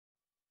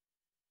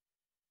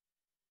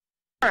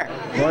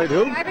Lloyd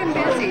who? I've been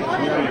busy.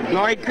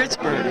 Lloyd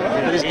Kritzberg,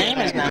 but his name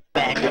is not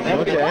back.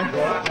 Okay.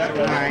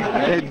 All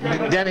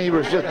right. Denny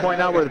was just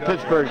pointing out where the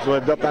Pittsburghs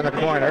lived, up on the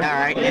corner. All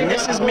right. And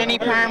this is Minnie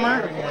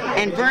Palmer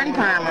and Vern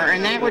Palmer,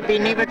 and that would be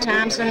Neva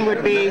Thompson.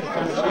 Would be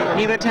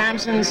Neva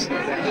Thompson's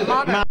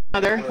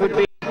mother. Would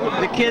be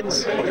the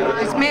kids.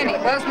 It's Minnie.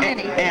 Was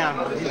Minnie. Yeah.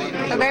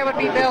 So that would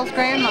be Bill's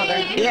grandmother.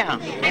 Yeah.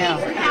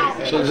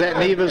 Yeah. So is that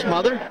Neva's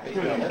mother?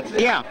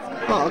 Yeah.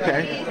 Oh,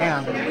 okay.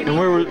 Yeah. And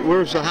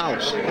where's the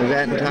house? Is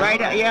that in town?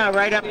 Right up, yeah,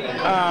 right up,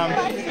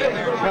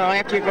 well,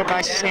 after you go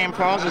by Sam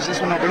Falls, is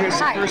this one over here? It's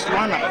the first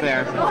one up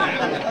there.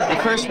 The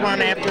first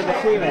one after the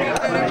freeway.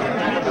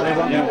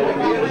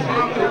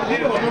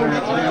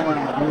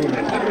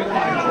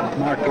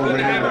 Mark over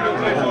here.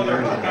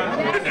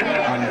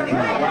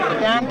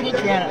 Don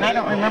Petrie on it, and I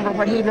don't remember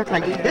what he looked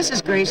like. This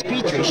is Grace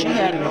Petrie. She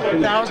had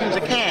thousands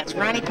of cats.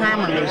 Ronnie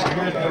Palmer lives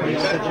here.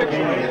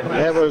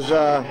 That was,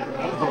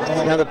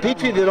 now the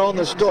Petrie that owned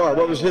the store,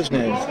 what was his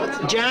name?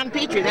 John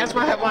Petrie, that's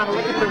why I want to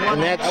look at the one.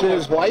 And that's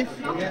his wife?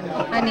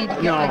 I need to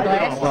get my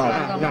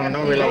glasses.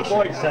 No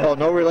relation. Oh,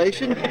 no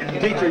relation?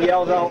 Teacher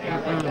yelled out,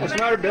 "What's the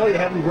matter, Bill? You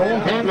haven't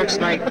grown?" That looks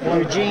like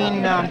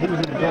Eugene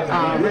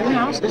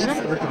Rittenhouse, isn't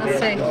it? Let's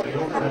see.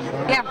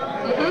 Yeah.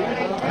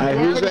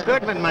 Who's that?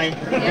 Goodman, my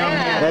young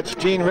man. That's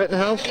Gene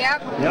Rittenhouse?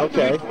 Yep.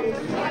 Okay.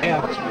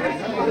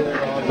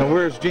 Yeah. So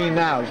where's Gene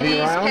now? Is he He's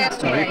around?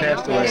 passed away. He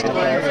passed away.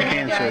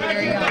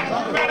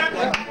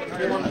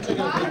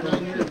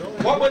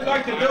 What we'd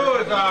like to do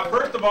is,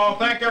 first of all,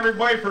 thank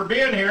everybody for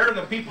being here, and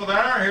the people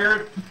that aren't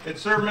here,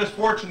 it's their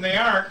misfortune they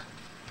aren't.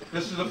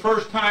 This is the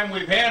first time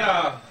we've had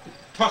a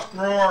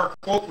Tuscarora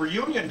folk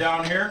reunion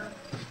down here,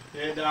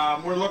 and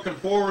we're looking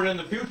forward in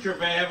the future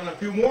of having a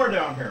few more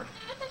down here.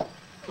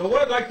 So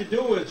what I'd like to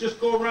do is just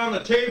go around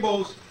the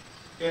tables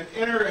and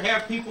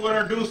have people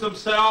introduce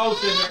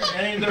themselves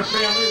and any of their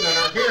families that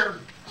are here.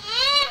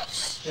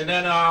 And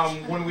then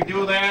when we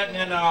do that,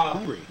 and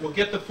then we'll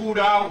get the food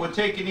out, we'll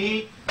take and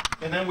eat,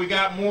 and then we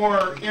got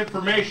more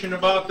information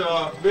about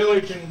the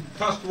village in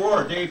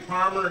Tuscarora. Dave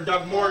Palmer and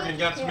Doug Morgan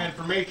got some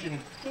information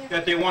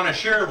that they want to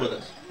share with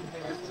us.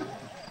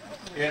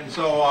 And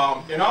so,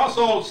 and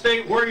also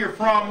state where you're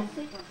from,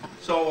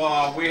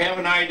 so we have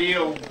an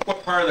idea of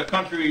what part of the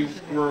country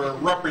we're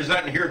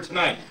representing here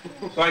tonight.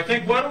 So I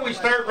think, why don't we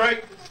start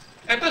right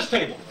at this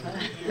table?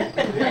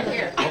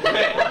 Okay. Young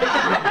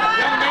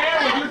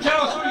man, would you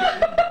tell us who you...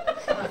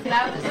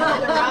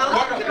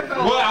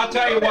 Well, I'll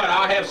tell you what,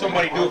 I'll have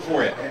somebody do it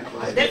for you.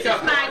 This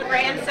is my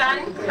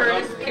grandson,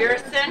 Curtis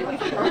Pearson.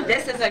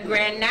 This is a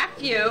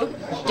grandnephew,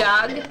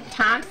 Doug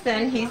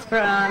Thompson. He's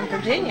from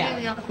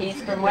Virginia.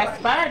 He's from West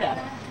Sparta.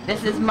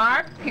 This is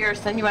Mark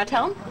Pearson. You want to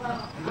tell him?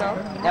 No.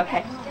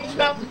 Okay.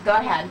 No. Go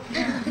ahead.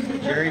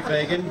 Jerry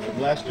Fagan from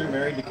Leicester,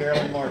 married to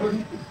Carolyn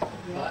Morgan.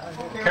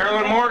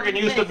 Carolyn Morgan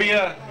used to be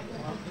a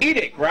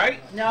Edick,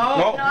 right? No.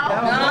 No.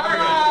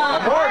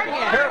 Morgan.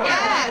 Carolyn.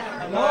 Yes.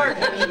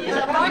 Morgan. She's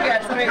a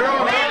Morgan.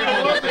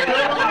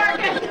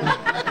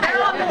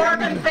 Carolyn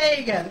Morgan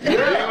Fagan.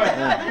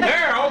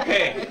 There,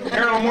 okay.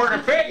 Carolyn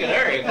Morgan Fagan,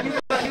 there you go.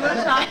 You want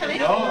to talk to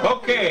me?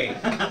 Okay.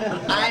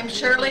 I'm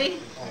Shirley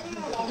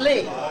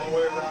Lee.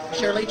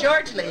 Shirley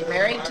George Lee,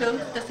 married to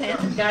this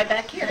handsome guy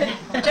back here.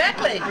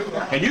 Jack Lee.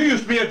 And you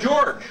used to be a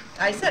George.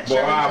 I said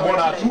Well, Shirley one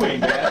out George two Lee.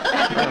 ain't bad.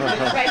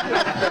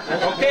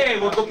 Okay,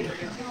 we'll go.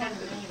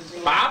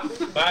 Bob?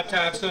 Bob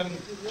Thompson,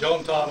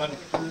 Joan Tallman,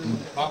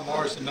 Mount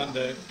Morrison,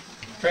 Dundee,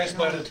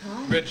 transplanted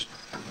Ridge.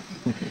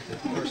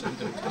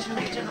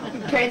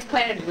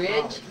 Transplanted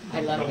Ridge.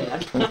 I love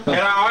that. And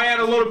I'll add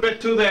a little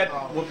bit to that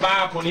with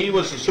Bob when he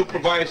was the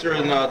supervisor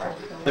in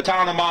the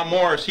town of Mount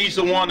Morris. He's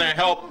the one that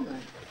helped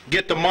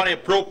get the money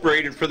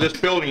appropriated for this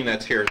building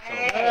that's here. So.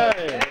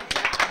 Hey.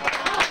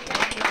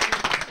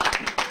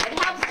 It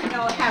helps to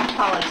know how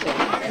politics.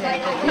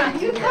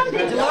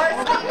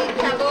 Dolores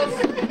Pebbles.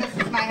 This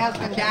is my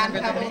husband, John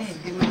Pebbles,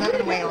 and we live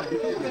in Wayland.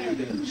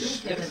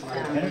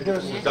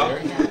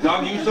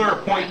 Doug, you sort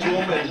of point to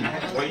him and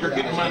well, you're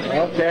getting money.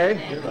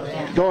 Okay.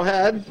 Go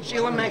ahead.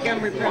 Sheila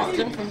Montgomery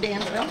Preston from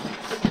Danville.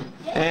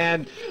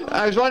 And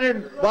I was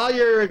wondering, while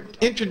you're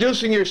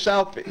introducing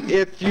yourself,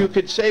 if you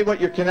could say what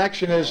your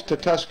connection is to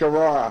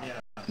Tuscarora,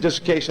 just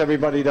in case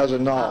everybody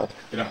doesn't know.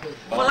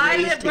 Well, I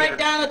lived right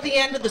down at the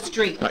end of the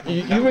street.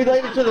 You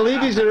related to the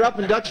Levies that are up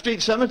in Dutch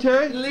Street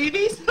Cemetery?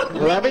 Levies?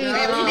 Levy?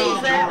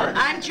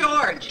 I'm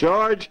George.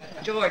 George?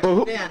 George.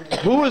 Well, Ben.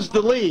 who is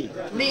the Lee?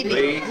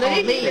 Levy.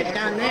 Levy.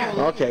 Down there.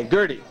 Okay,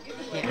 Gertie.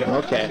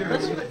 Okay.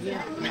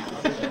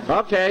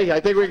 Okay, I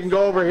think we can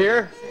go over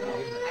here.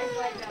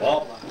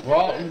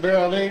 Walton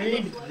Bill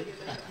Levy,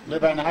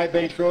 live on the High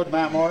Banks Road,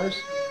 Mount Morris,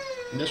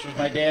 and this was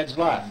my dad's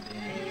lot.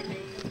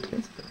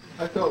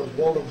 I thought it was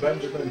Walter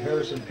Benjamin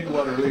Harrison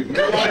Peawater Levy.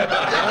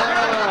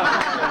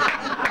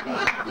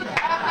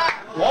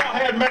 Walt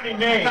had many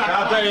names,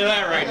 I'll tell you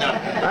that right now.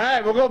 All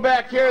right, we'll go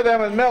back here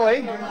then with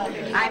Millie.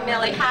 I'm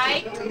Millie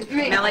Height,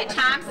 Millie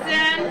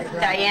Thompson,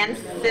 Diane's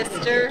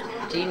sister,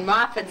 Jean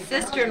Moffat's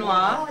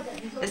sister-in-law.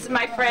 This is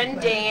my friend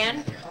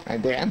Dan. Hi,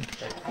 Dan.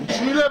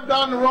 She lived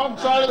on the wrong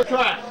side of the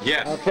track.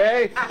 Yes.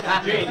 Okay.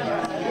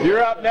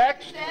 You're up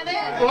next.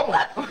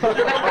 Yeah.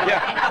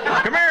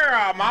 Come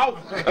here, Mouth.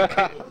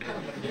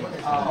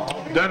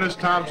 Dennis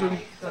Thompson,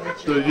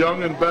 the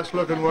young and best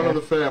looking one of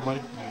the family.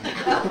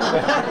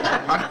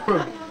 I'm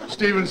from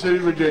Stephen City,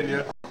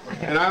 Virginia,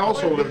 and I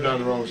also lived on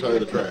the wrong side of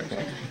the tracks.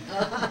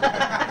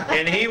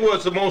 And he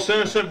was the most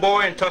innocent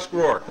boy in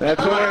Tuscarora.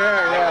 That's what I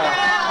heard, yeah.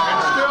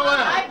 And still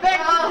am.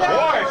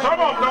 Boy, some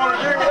of them don't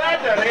agree with that,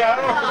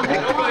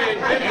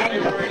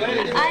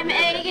 I'm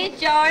Edick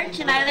George,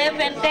 and I live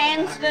in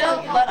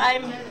Dansville, but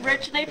I'm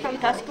originally from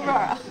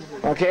Tuscarora.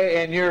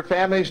 Okay, and your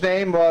family's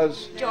name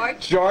was?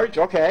 George. George,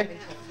 okay.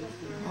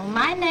 Well,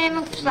 my name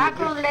is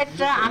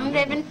Sakurlitza. I'm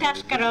living in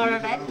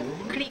Tuscarora, that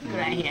creek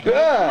right here. Good.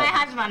 My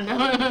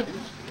husband.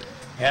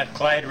 Ed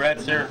Clyde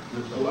Retzer,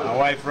 my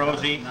wife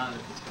Rosie.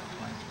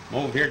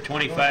 Moved here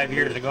 25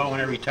 years ago when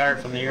I retired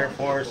from the Air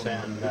Force,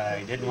 and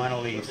I didn't want to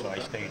leave, so I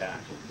stayed on.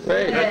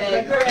 Great.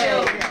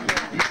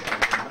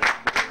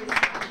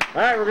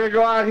 All right, we're going to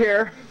go out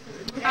here.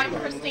 I'm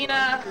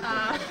Christina.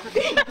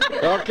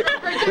 Okay.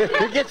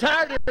 It gets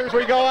harder as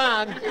we go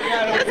on.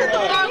 This is a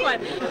long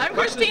one. I'm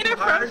Christina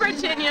from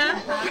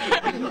Virginia.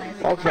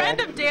 Okay.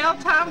 Friend of Dale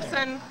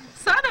Thompson,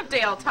 son of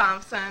Dale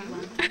Thompson.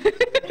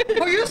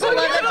 Who used to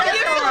live in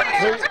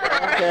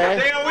Okay.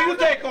 Dale, we will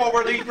take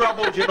over these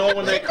rebels, you know,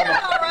 when they come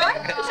up. All right.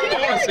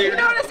 You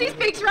notice he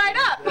speaks right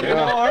up. You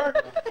know her?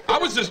 I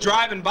was just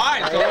driving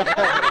by.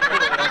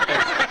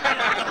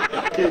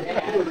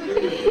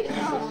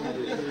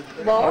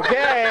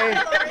 Okay.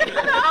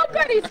 Oh,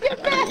 good, he's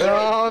getting faster.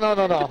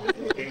 No.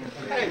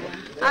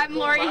 I'm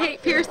Lori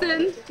Haight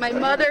Pearson. My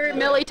mother,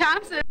 Millie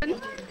Thompson,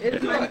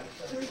 is my...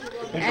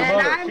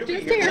 And I'm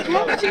just here.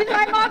 She's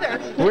my mother.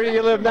 Where do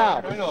you live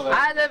now?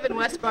 I live in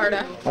West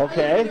Sparta.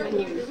 Okay.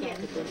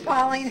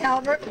 Pauline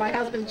Halbert, my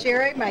husband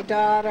Jerry, my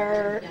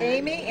daughter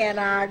Amy, and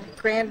our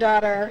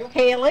granddaughter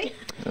Haley.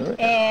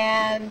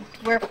 And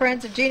we're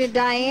friends of Gina and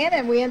Diane,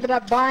 and we ended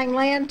up buying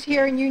land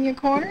here in Union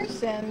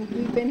Corners, and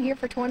we've been here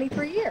for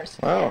 23 years.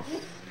 Wow.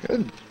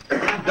 Good.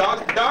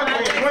 Doug, will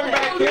you swing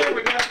back here?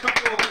 We got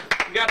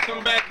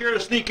some back here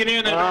sneaking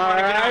in. And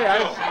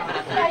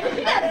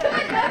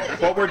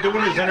what we're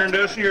doing is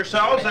introducing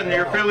yourselves and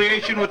your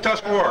affiliation with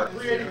Tuscarora.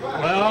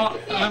 Well,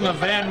 I'm a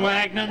Van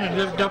Wagner and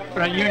lived up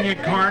at Union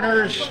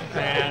Corners,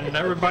 and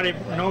everybody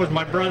knows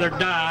my brother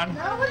Don,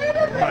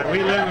 but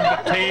we live in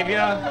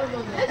Batavia,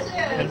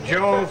 and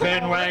Joe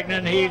Van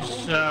Wagner,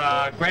 he's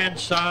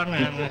grandson,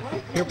 and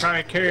he'll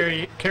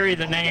probably carry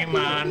the name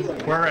on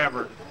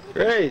wherever.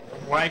 Great.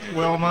 Wife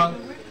Wilma.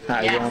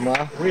 Hi,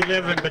 Wilma. We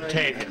live in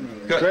Batavia.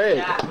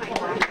 Great.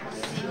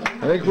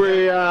 I think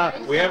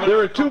there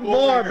were two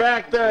more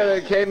back there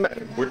that came.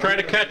 We're trying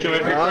to catch you.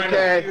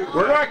 Okay.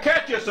 We're going to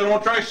catch you, so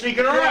don't try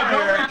sneaking around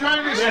here. Don't be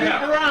trying to sneak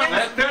around.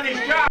 That's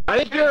Denny's job. I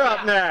think you're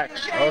up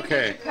next.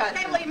 Okay.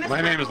 My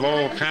name is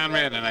Lowell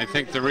Conrad, and I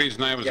think the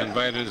reason I was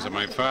invited is that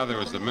my father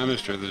was the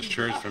minister of this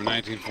church from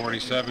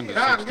 1947 to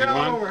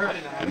 61,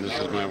 and this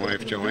is my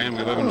wife Joanne.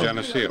 We live in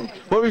Geneseo.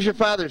 What was your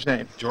father's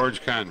name?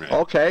 George Conrad.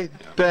 Okay,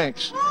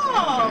 thanks.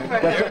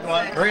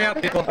 Hurry up,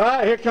 people. All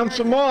right, here comes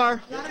some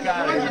more.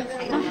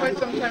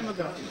 Some time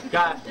ago.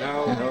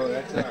 No,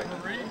 that's all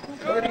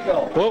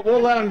right. We'll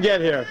let them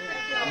get here.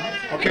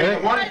 Okay,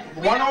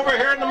 one over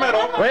here in the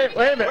middle. Wait a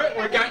minute.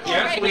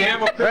 We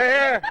have a... Right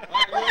here.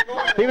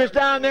 He was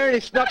down there and he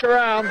snuck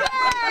around.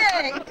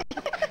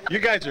 You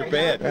guys are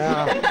bad.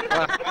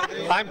 Yeah.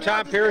 I'm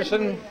Tom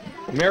Pearson,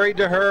 married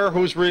to her,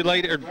 who's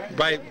related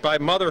by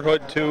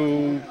motherhood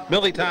to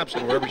Millie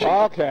Thompson, wherever she is.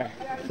 Okay.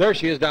 There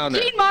she is down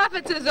there. Gene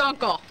Moffat's his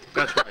uncle.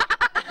 That's right.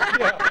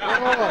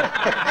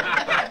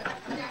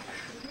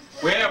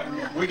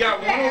 We got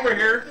one over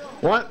here.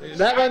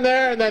 That one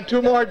there, and then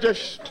two more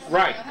just...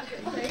 Right.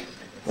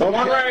 The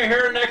one right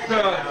here next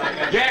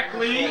to Jack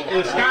Lee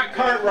is Scott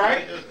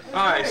Cartwright.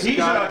 Hi,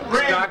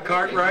 Scott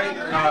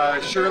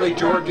Cartwright. Shirley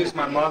George is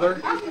my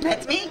mother.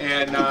 That's me.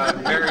 And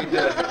married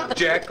to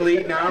Jack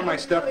Lee now, my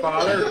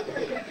stepfather.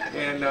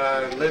 And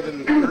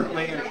living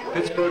currently in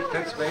Pittsburgh,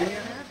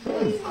 Pennsylvania.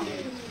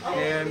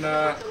 And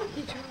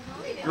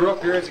grew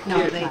up here as a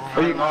kid. He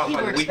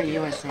works for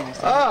USS.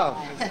 Oh,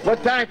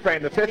 what time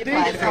frame? The 50s?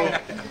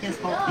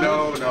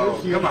 No,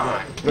 come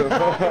on. Give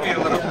me a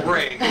little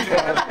break.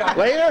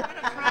 Later?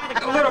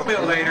 A little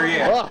bit later,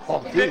 yeah. Oh,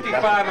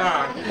 55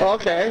 on.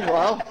 Okay,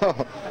 well.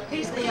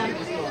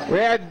 We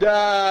had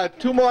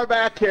two more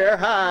back here.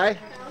 Hi.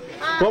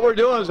 What we're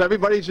doing is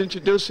everybody's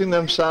introducing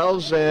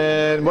themselves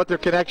and what their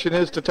connection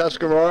is to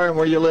Tuscarora and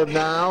where you live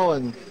now.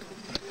 And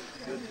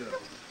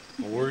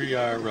we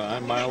are,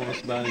 I'm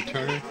Miles Donnie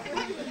Turner,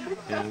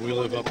 and we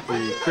live up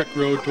the Creek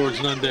Road towards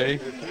Nunday.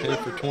 Been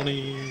for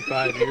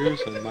 25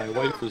 years, and my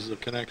wife is the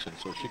connection,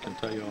 so she can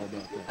tell you all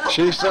about that.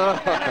 She's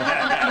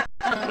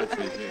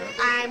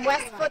I'm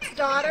Westfoot's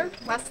daughter,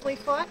 Wesley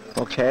Foot.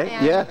 Okay,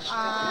 and, yes.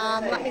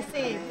 Let me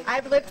see.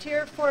 I've lived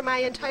here for my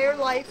entire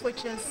life,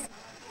 which is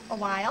a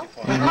while.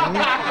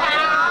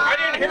 I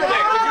didn't hear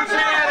that. Could you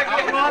say that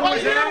again?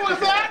 What year was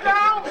that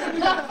now?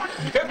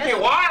 50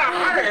 watt, I'm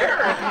out of here.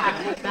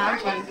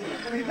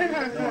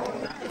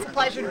 It's a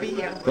pleasure to be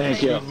here.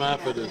 Thank you. Gene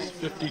Moffat is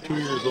 52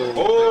 years old.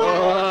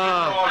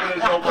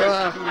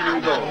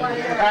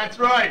 That's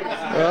right.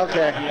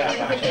 Okay.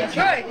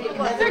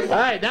 All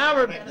right, now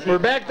we're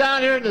back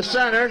down here in the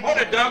center. Hold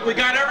it, Doug. We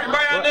got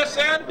everybody on this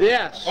end?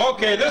 Yes.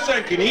 Okay, this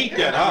end can eat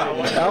then, huh?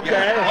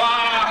 Okay. No.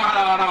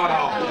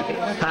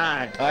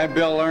 Hi. I'm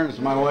Bill Ernst,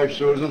 my wife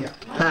Susan.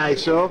 Hi,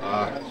 Sue.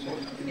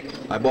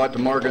 I bought the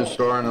Morgan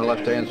store on the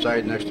left-hand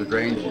side next to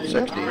Grange in the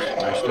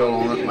 60s. I still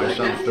own it. My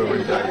son's still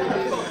retired.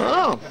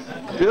 Oh,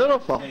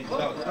 beautiful.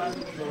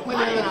 We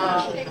live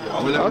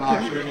in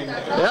Oxford.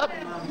 Yep.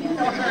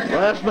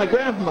 Well, that's my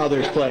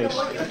grandmother's place.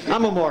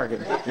 I'm a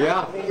Morgan.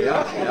 Yeah.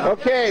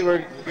 Okay,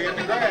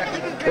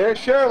 there's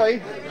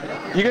Shirley.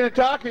 You gonna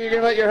talk or you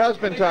gonna let your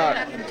husband talk?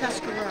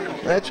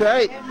 That's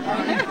right.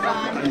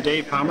 I'm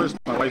Dave Palmer's,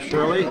 my wife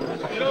Shirley.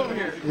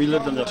 We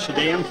lived on the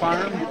Sedan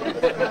farm,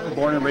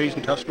 born and raised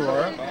in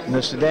Tuscarora.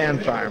 The Sedan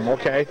farm,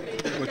 okay.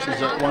 Which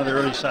is one of the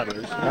early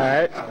settlers. All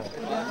right.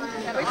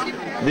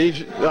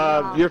 These,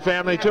 your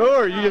family too,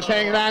 or are you just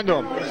hanging on to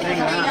them?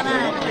 Hanging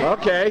on.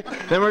 Okay.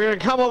 Then we're gonna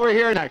come over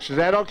here next. Is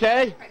that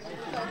okay?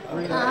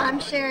 I'm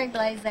Sherry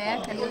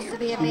Blazak. I used to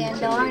be a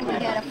vendor, and we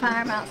had a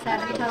farm outside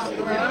of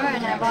Tuscarora,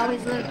 and I've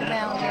always lived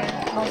around here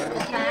most of the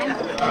time.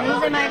 And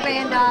these are my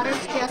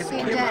granddaughters, Jessie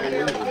and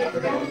Edick.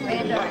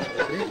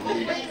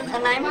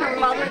 And I'm her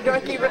mother,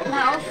 Dorothy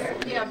Rittenhouse.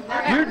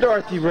 You're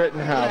Dorothy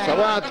Rittenhouse. I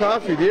want to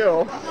talk with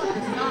you.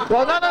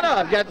 Well, no.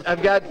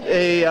 I've got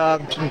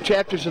some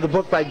chapters of the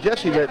book by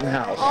Jessie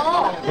Rittenhouse,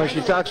 where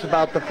she talks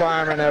about the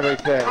farm and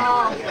everything.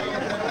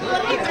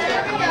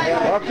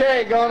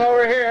 Okay, going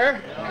over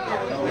here.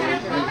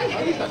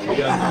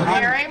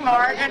 Mary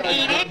Morgan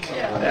Edick.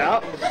 Yeah.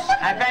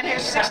 I've been here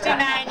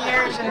 69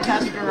 years in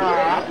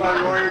Tuscarora.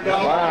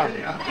 Wow.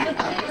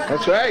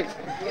 That's right.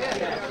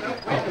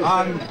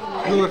 I'm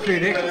Louis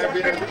Edick.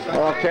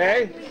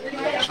 Okay.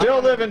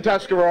 Still live in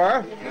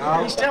Tuscarora.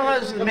 He still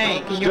lives with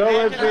me. Can Still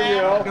lives with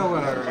you.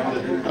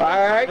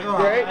 All right,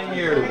 great.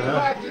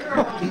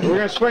 We're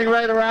going to swing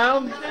right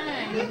around.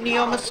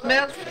 Neoma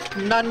Smith,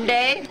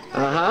 Nunday.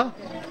 Uh-huh.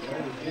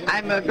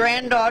 I'm a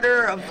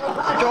granddaughter of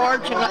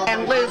George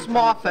and Liz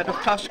Moffat of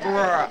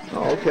Tuscarora.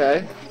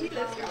 Okay.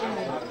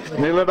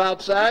 They live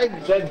outside?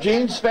 Is that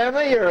Jean's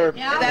family, or?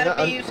 Yeah, that'd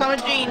be some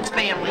of Jean's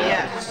family,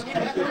 yes.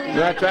 You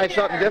want to try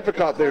something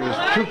difficult there. There's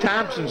 2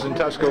 Thompsons in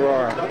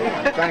Tuscarora.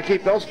 Trying to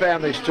keep those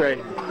families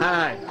straight.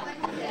 Hi.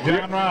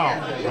 John Rao.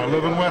 I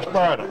live in West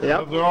Sparta. Yep.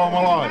 Lived there all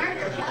my life.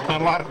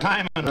 Spent a lot of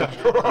time in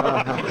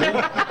Tuscarora.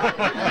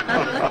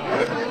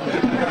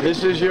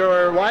 This is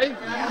your wife?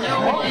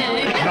 No.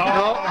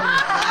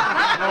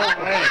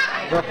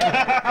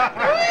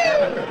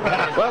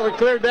 Well, we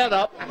cleared that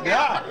up.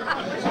 Yeah.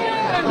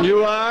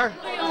 You are?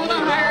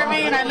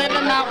 Harvey, and I live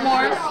in Mount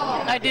Morris.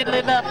 I did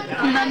live up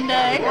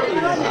Nunday.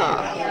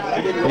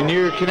 And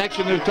your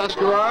connection to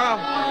Tuscarora?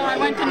 I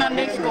went to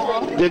Nunday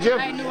school. Did you?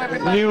 I knew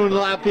everybody. Knew a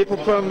lot of people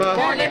from...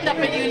 I lived up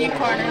at Union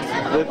Corners.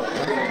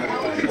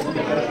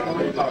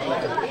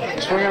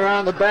 Swing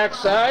around the back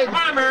side. Come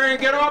on, Mary,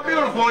 get all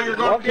beautiful. You're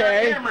going to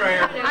get a camera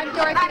here. I'm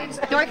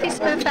Dorothy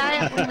Smith. I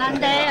am from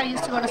Nunday. I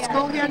used to go to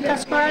school here in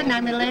Tuscarora, and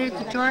I'm related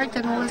to George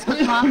and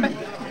Elizabeth Moffat.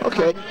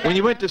 Okay. When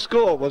you went to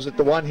school, was it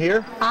the one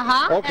here?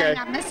 Uh-huh. Okay.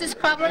 And Mrs.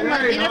 Crublin,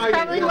 Edith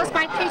Crublin was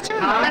my teacher, the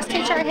best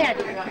teacher I had.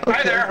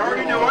 Hi there, how are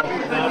you doing?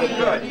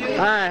 Good.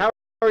 Hi, how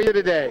are you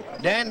today?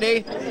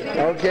 Dandy.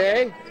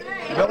 Okay.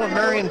 Bill and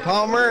Marion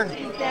Palmer.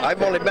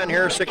 I've only been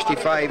here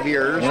 65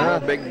 years, no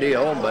big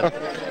deal, but...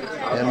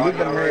 And we've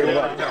been married,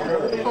 what?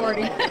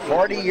 40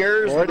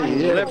 years. 40 years.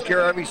 We lived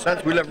here ever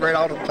since. We lived right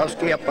out of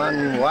Tusky up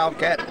on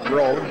Wildcat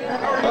Road.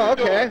 Oh,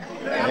 okay.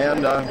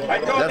 And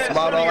that's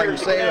about all I can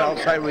say.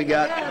 Outside we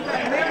got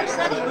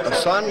a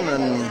son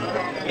and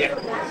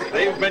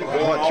they've been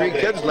 3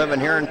 kids living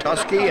here in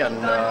Tusky,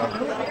 and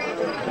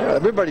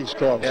everybody's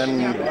close.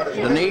 And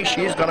Denise,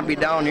 she's going to be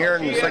down here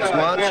in 6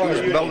 months.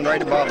 She's building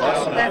right above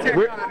us.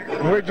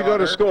 Where'd you go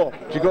to school?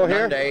 Did you go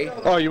here? Nunday.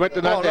 Oh, you went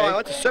to Nunday? Oh, no, I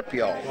went to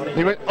Scipio.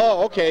 You went?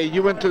 Oh, okay.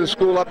 You went to the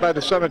school up by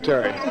the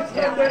cemetery.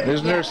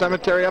 Isn't there a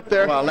cemetery up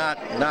there? Well, not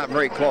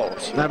very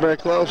close. Not very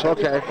close.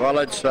 Okay. Well,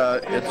 it's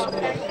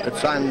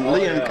on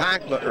Lee and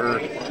Conklin, or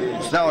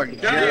it's now Johnny,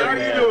 how are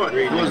you doing?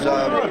 It was a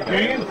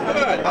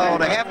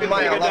half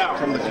mile up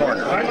from the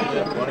corner.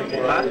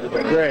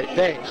 Great.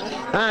 Thanks.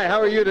 Hi. How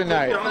are you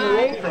tonight?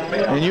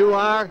 And you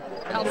are?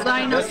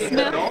 Alzina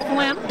Smith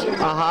Flint.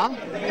 Uh-huh.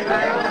 I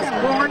was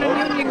born in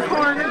Union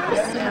Corners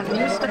and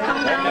used to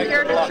come down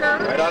here to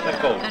church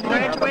and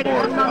graduated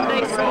from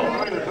Nunday School.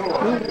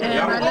 And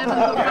I live in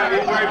Papaya.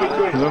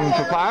 You live in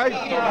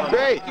Papaya?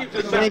 Great.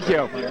 Thank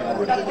you.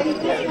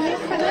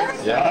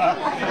 Yeah.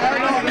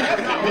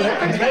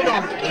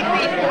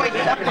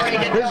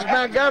 Mrs.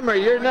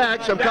 Montgomery, you're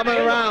next. I'm coming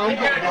around.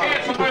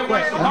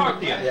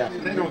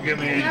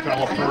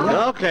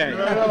 Okay.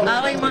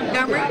 Ollie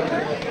Montgomery,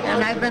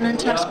 and I've been in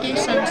Tusky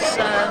since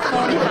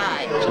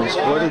 45. Since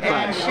 45.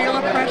 And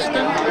Sheila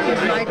Preston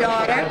is my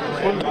daughter,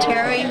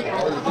 Terry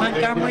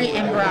Montgomery,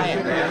 and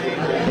Brian.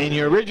 And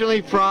you're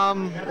originally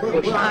from?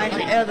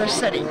 The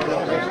city.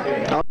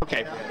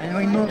 Okay. And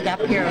we moved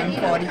up here in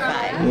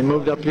 45. You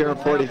moved up here in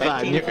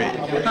 45.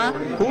 Huh?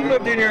 Who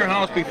lived in your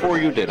house before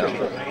you did?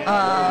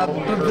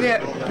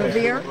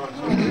 Bevere,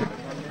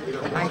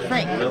 I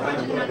think.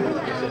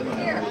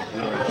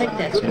 I think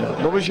that's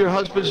it. What was your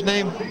husband's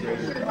name?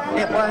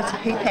 It was,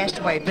 he passed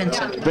away,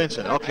 Vincent.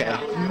 Vincent, okay.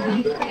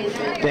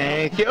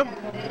 Thank you.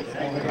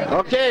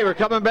 Okay, we're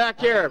coming back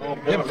here.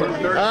 Hey,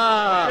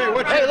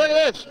 look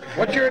at this.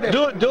 What's your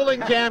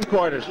dueling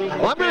camcorders.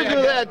 Well, I'm going to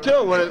do that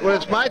too. When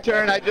it's my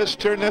turn, I just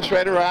turn this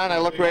right around, I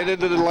look right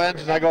into the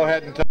lens, and I go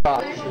ahead and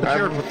talk.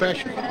 You're a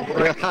professional.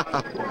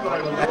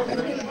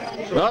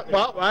 Well,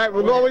 all right,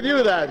 we'll go with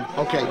you then.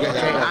 Okay, good.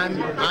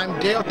 I'm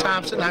Dale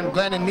Thompson. I'm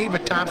Glenn and Neva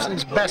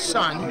Thompson's best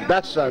son.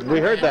 Best son, we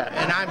heard that.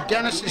 And I'm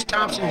Dennis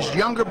Thompson's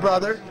younger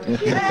brother.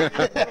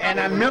 And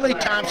I'm Millie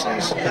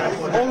Thompson's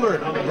older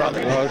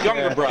brother.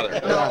 Younger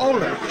brother. No,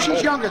 older.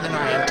 She's younger than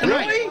I am.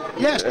 Tonight. Really?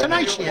 Yes,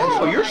 tonight she is.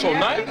 Oh, you're so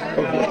nice.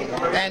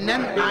 And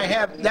then I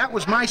have, that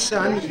was my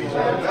son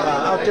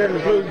out there in the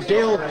blue,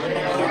 Dale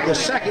the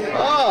second.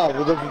 Oh,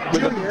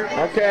 Junior.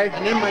 Okay.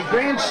 And then my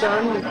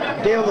grandson,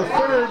 Dale the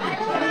third,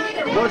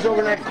 was over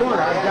in that corner.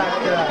 I've got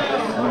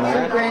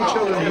 3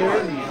 grandchildren here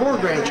and 4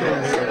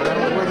 grandchildren here. I don't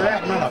know where they're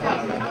at now.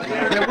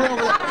 Yeah, we're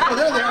over there. Oh,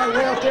 there they are,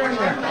 way out there in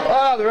there.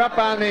 Oh, they're up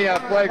on the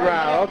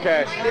playground.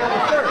 Okay.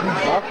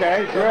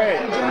 Okay, great.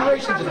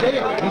 Generations of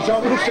Dale. He's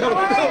almost out of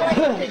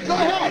okay, go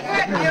ahead.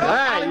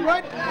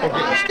 Right.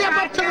 Step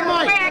up to the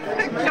mic.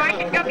 So I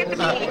can go get the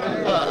meeting.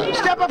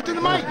 Step up to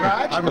the mic,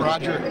 Raj. I'm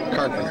Roger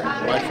Carpenter.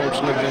 My folks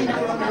lived in the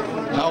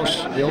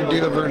house, the old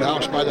Dealervern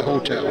house by the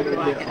hotel.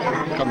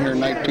 Come here in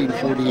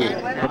 1948.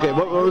 Okay,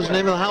 what was the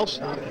name of the house?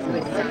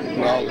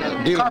 Well,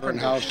 Dealervern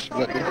house,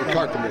 but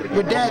Carpenter.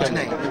 Your dad's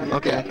name.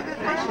 Okay.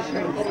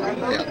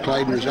 Yeah,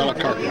 Clyde and Rosella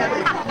Carpenter.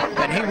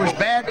 And he was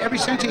bad ever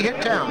since he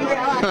hit town.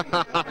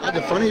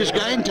 The funniest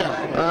guy in town.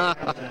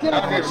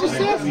 Yes,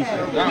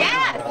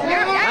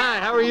 Hi,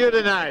 how are you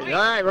tonight? All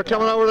right, we're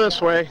coming over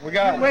this way. We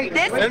got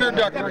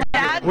introductory.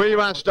 Where do you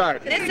want to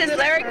start? This is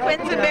Larry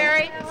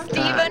Quinsonberry,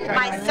 Stephen,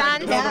 my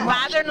son's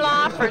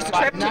father-in-law, for his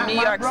trip to New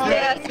York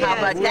State. How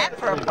about that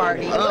for a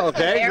party? Oh,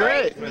 okay,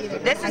 great.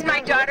 This is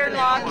my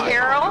daughter-in-law,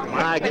 Carol.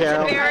 Hi,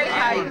 Carol.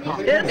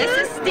 This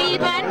is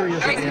Stephen,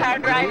 race car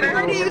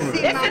driver.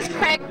 This is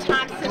Craig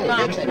Thompson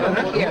Longtime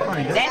over here.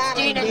 That's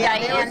Gina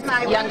Diane's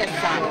youngest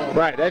son.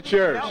 Right, that's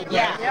yours.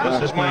 Yeah.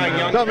 This is my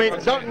young. Don't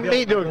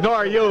mean to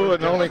ignore you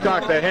and only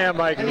talk to him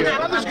like you.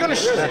 Brother's going to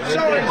sew his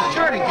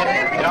shirt and get it.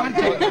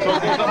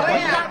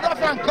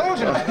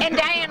 And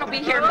Diane will be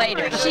here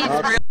later. She's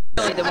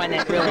really the one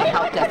that really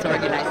helped us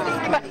organize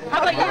this.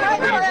 How about you?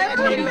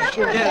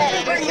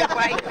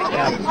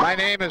 My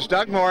name is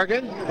Doug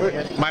Morgan.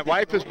 My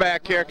wife is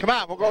back here. Come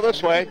on, we'll go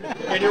this way.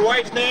 And your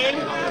wife's name?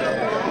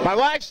 My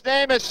wife's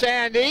name is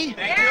Sandy.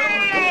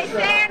 Hey,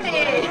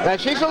 Sandy! Now,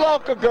 she's a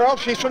local girl.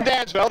 She's from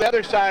Dansville, the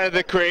other side of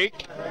the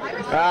creek.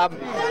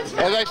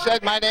 As I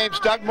said, my name's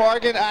Doug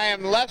Morgan. I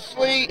am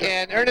Leslie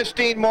and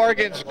Ernestine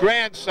Morgan's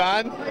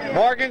grandson.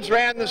 Morgan's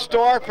ran the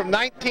store from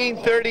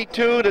 1932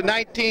 to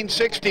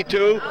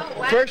 1962.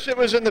 First it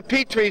was in the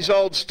Petrie's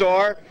old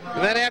store,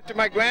 and then after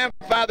my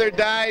grandfather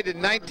died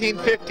in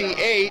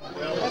 1958,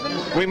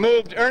 we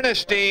moved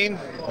Ernestine.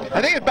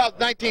 I think about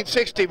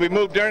 1960 we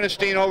moved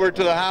Ernestine over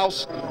to the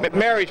house.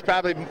 Mary's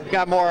probably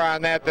got more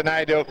on that than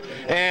I do.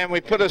 And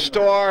we put a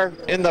store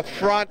in the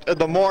front of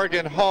the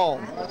Morgan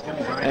home.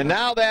 And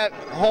now that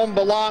home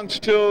belongs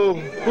to,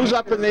 who's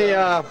up in the,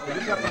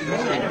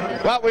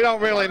 well, we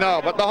don't really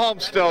know, but the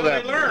home's still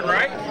there. Billy Learn,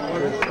 right?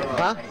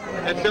 Huh?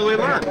 That's Billy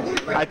Learn.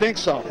 I think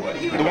so.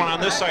 The one on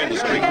this side of the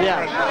street.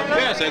 Yeah.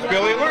 Yes, that's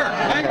Billy Learn.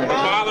 The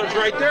father's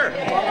right there.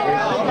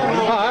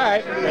 Oh, all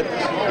right.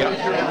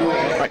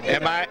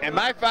 And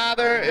my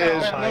father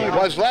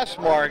was Les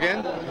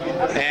Morgan,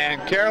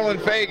 and Carolyn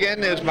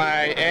Fagan is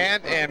my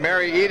aunt, and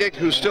Mary Edick,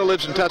 who still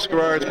lives in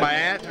Tuscarora, is my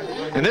aunt.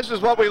 And this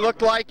is what we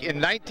looked like in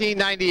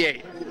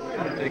 1998.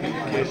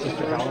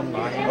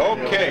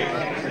 Okay.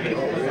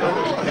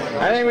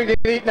 I think we can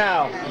eat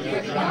now.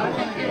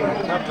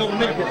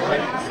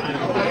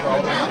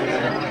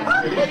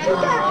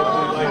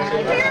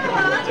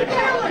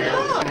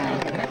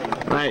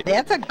 Right.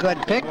 That's a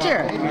good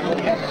picture.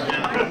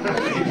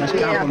 That's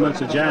compliments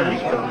to John.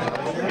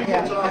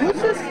 Yeah.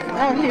 Who's this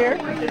out here?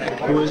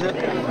 Who is it?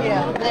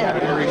 Yeah, there.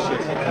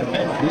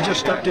 He just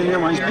stepped in here.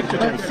 Mine's picture.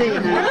 Let's see.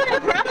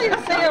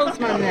 probably a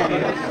salesman then.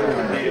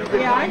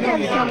 Yeah, I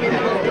have some in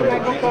my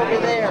book over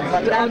there,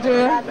 but I'll do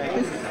it.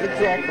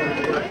 Exactly.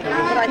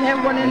 But I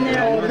have one in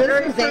there. Oh,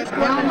 this is Aunt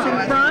Brown's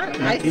in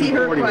front. I see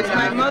her quite.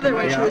 My mother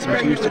when she was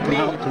pregnant with me.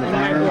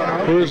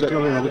 Who is it?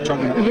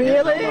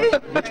 Really?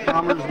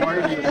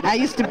 I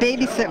used to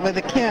babysit with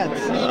the kids.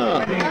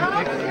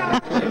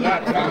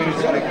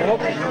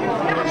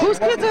 Whose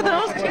kids are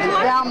those?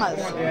 Velma's.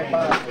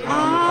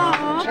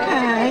 Oh,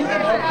 okay.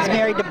 He's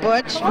married to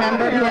Butch,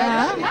 remember?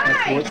 Yeah.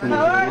 That's Butch.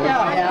 How are you?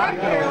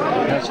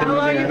 Yeah. How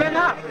long you been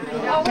up?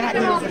 God,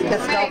 he was a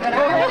pistol.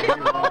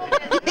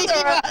 He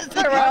was.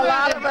 There were a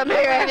lot of them I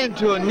here. ran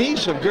into a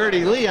niece of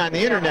Gertie Lee on the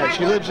internet.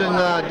 She lives in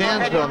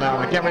Dansville now.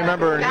 I can't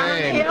remember her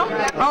name.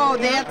 Oh,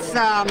 that's,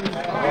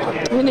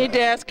 We need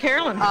to ask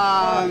Carolyn.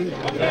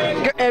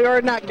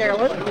 Or not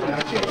Carolyn.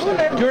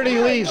 Gertie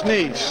Lee's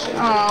niece.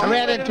 I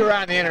ran into her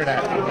on the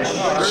internet.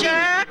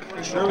 Jack.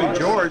 Shirley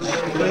George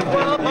lived in the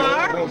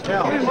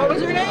hotel. What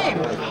was her name?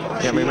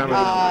 Can't remember.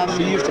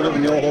 She used to live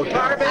in the old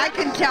hotel. I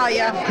can tell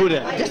you. Who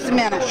did? Just a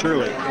minute.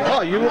 Shirley.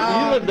 Oh, you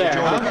lived there,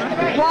 huh?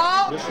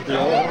 Walt. This is the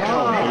old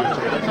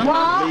hotel.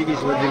 Walt.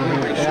 Ladies living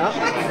here.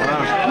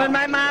 Yeah. When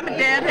my mom and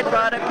dad had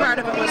bought it, part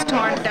of it was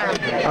torn down.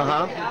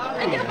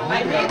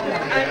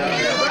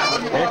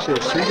 Actually,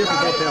 there's 3 different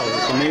hotels.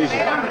 It's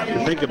amazing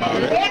to think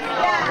about it.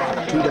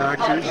 2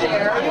 doctors.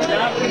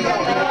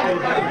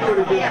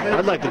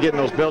 I'd like to get in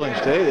those buildings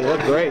today. They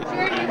look great.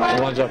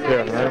 The ones up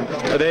here.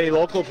 Are they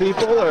local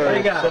people or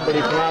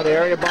somebody from out of the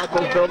area bought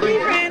those buildings? We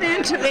ran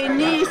into a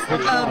niece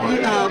of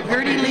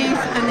Gertie Lee's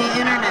on the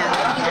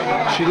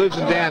internet. She lives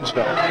in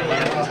Dansville.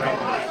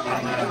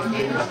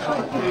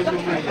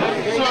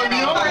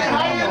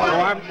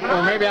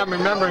 Or maybe I'm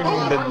remembering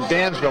the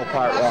Dansville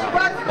part wrong.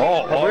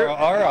 Oh,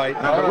 all right.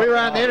 We were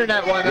on the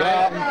internet one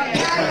night.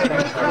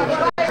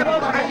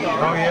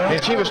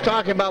 And she was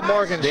talking about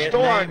Morgan's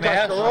store in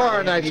Tuscarora,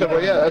 and I said,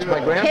 well, yeah, that's my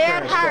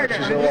grandparents' store.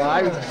 She said,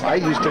 well, I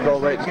used to go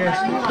right here.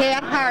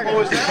 Cat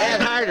Harder.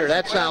 Cat Harder,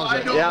 that sounds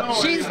it, yeah.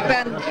 She's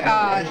been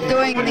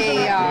doing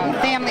the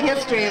family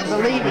history of the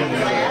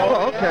Levys.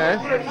 Oh, okay.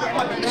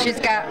 She's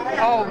got,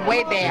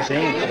 way back.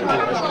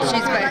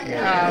 She's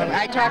been,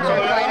 I talk to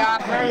her quite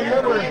often.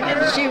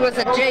 She was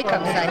at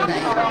Jacobs, I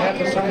think.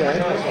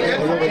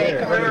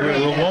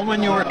 The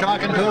woman you were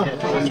talking to?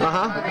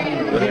 Uh-huh.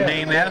 With the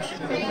name S?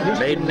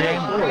 Maiden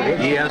name?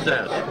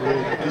 ESS.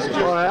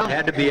 Well,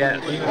 had to be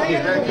S. They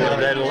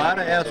had a lot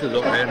of S's,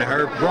 and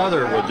her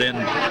brother was in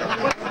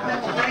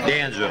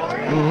Dansville.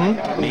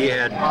 Mm-hmm. He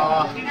had,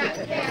 I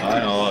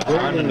don't know, a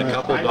son and a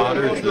couple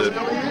daughters that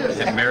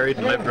had married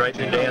and lived right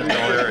in the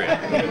Dansville area.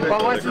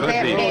 Well, wasn't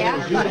that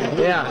Pat?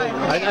 Yeah,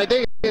 I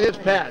think it is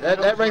Pat.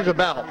 That rings a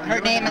bell. Her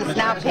name is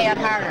now Pat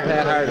Harder.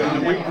 Pat Harder.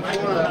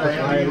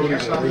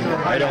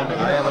 I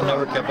haven't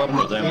never kept up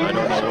with them. I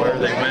don't know where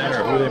they went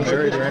or who they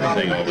married or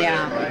anything over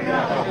Yeah.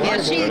 Yeah,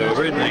 she. But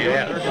originally,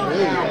 yes.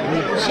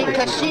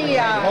 Because she.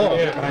 Oh,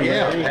 yeah,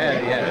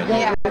 Pat, yeah.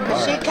 Yeah,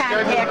 because she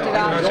contacted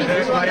all. She's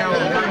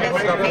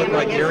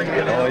family history.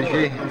 Oh, is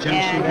she?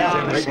 And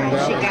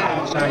she got.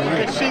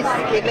 Because she's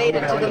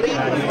related to the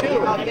Levys too.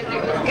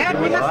 God,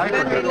 we must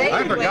have been related. I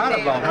forgot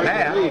about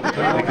Pat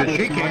because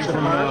she came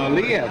from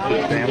Leah's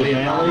family.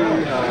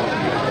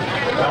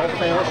 All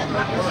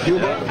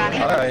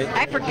right.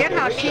 I forget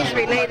how she's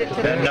related to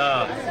the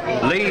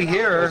And Lee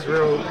here, It's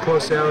real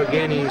close to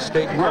Allegheny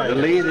State Park. the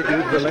Lee that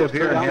used to live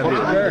here and have his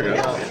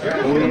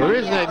garden. The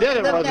reason they did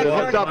it was it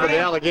hooked up with the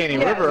Allegheny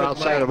River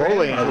outside of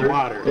Olean.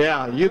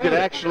 Yeah, you could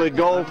actually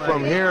go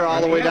from here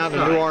all the way down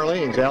to New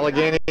Orleans.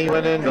 Allegheny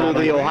went into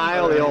the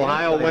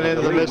Ohio went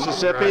into the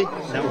Mississippi.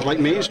 That was like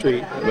Main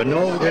Street. But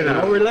no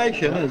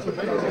relation.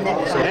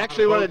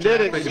 Actually, what it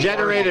did, it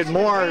generated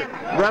more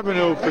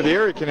revenue for the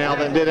Erie Canal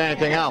than did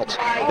anything else.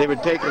 They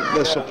would take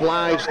the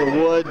supplies, the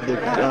wood, the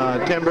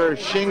timber,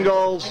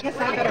 shingles,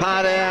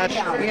 potash,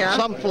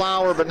 some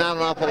flour, but not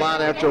an awful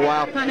lot after a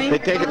while. They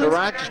take it to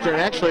Rochester,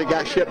 and actually it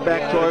got shipped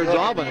back towards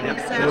Albany.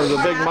 It was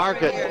a big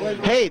market.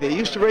 Hay, they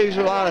used to raise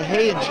a lot of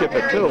hay and ship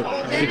it too,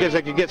 because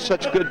they could get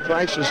such good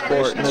prices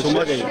for it in the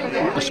city.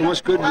 So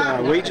much good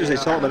wages, they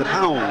sell it by the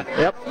pound.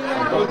 Yep.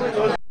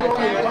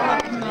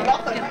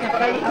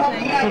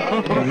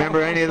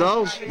 Remember any of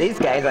those? These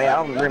guys I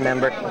all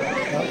remember.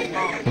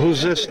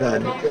 Who's this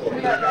then?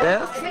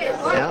 This?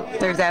 Yeah.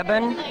 There's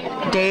Eben,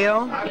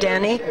 Dale,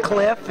 Denny,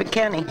 Cliff, and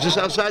Kenny. Is this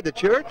outside the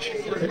church?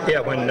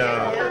 Yeah, when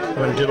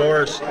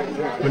Dolores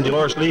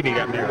Levy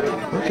got married.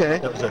 Okay.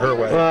 That was at her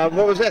wedding.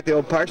 What was that? The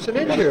old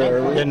parsonage?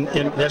 Or?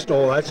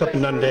 That's up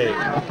in Dundee.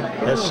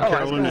 That's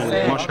Carolyn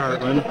and Mush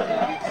Hartland,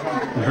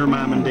 and her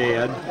mom and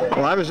dad.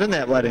 Well, I was in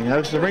that wedding. I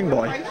was the ring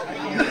boy.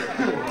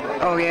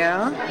 Oh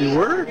yeah? You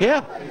were?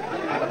 Yeah.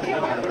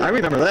 I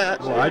remember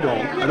that. Well, I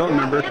don't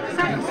remember.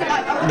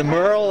 The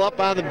Merle up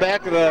on the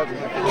back of the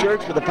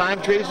church with the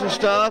palm trees and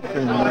stuff.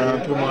 And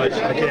too much.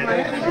 I can't.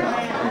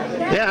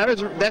 Yeah,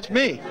 that's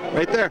me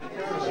right there.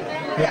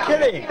 You're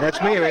kidding.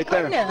 That's me right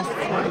there. Goodness.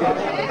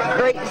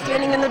 Great,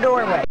 standing in the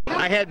doorway.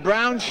 I had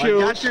brown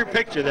shoes. I got your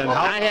picture then.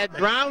 I had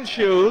brown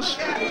shoes,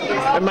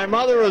 and my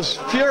mother was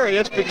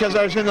furious because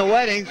I was in the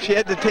wedding. She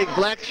had to take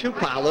black shoe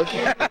polish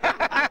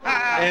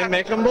and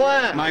make them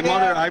black. My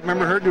mother, I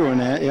remember her doing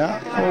that,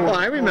 yeah. Well,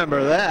 I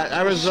remember that.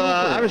 I was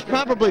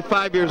probably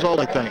 5 years old,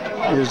 I think.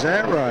 Is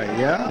that right?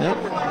 Yeah. Yep.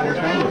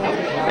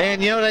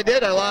 And you know what I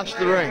did? I lost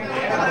the ring.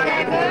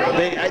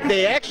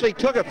 They actually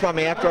took it from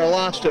me after I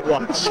lost it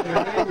once.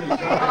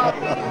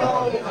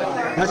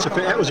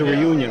 That was a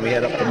reunion we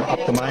had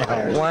up to my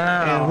house.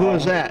 Wow. And who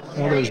was that?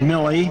 Well, there was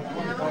Millie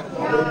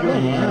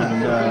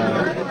and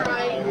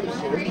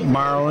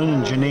Marlon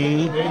and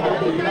Janine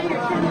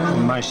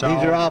and myself.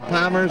 These are all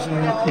Palmers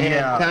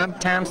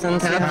and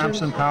Thompsons.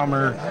 Thompson,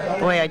 Palmer.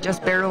 Boy, I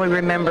just barely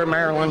remember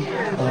Marilyn.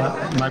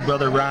 My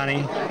brother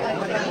Ronnie.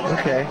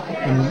 Okay.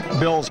 And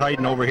Bill's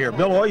hiding over here.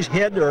 Bill always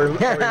hid or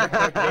looked like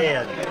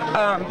Dad.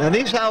 Now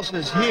these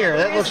houses here,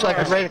 that looks like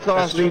it's right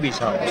across. That's Levy's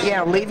house.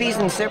 Yeah, Levy's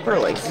and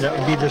Sipperly's. That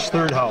would be this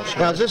third house.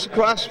 Now is this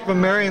across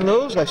from Mary and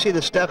Lou's? I see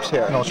the steps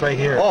here. No, it's right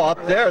here. Oh,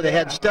 up there they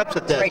had steps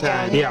at that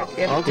time. Yeah.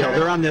 Okay. Yeah,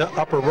 they're on the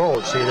upper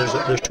road. See,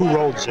 there's two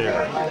roads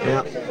there.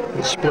 Yeah.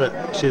 It's split.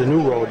 See the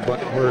new road, but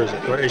where is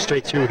it? Right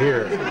straight through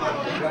here.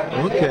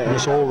 Okay. And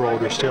this old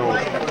road is still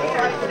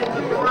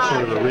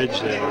sort of a ridge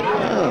there.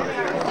 Oh.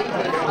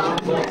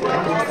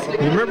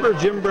 You remember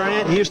Jim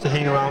Bryant? He used to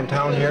hang around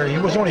town here. He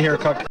was only here a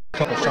couple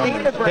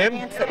summers. the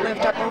Bryants that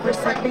lived up over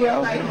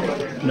Sepio?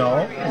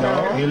 No.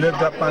 He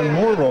lived up on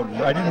Moore Road.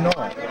 I didn't know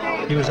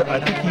it. He was. I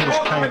think he was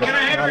kind of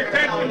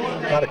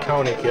not a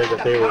county kid,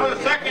 but they were. Now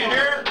the second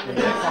here.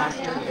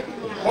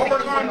 What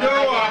we're going to do,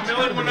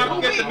 Millie went up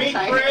and get the meat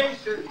trays.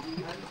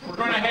 We're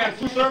going to have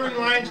 2 serving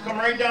lines come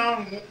right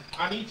down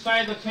on each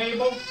side of the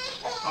table.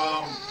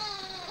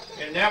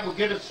 And that will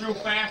get us through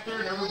faster,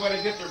 and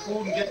everybody get their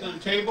food and get to the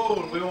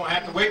table, and we won't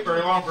have to wait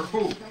very long for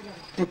food.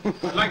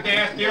 I'd like to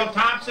ask Dale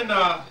Thompson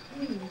to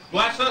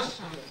bless us,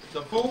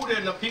 the food,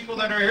 and the people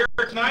that are here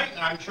tonight.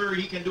 I'm sure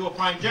he can do a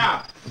fine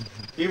job.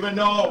 Even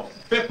though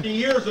 50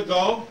 years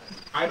ago,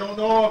 I don't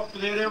know if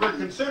they'd ever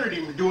considered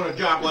him doing a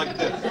job like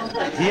this.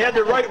 He had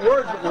the right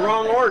words but the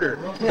wrong order.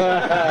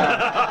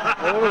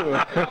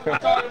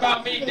 Talking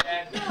about me,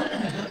 Dad.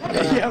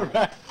 Yeah,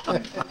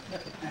 right.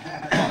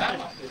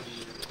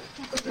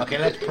 Okay,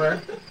 let's pray.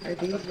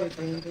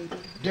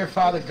 Dear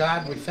Father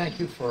God, we thank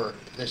you for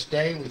this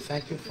day. We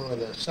thank you for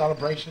the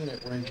celebration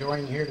that we're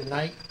enjoying here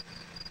tonight.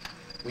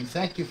 We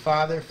thank you,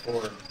 Father,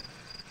 for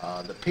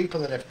the people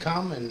that have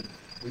come, and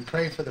we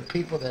pray for the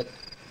people that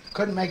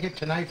couldn't make it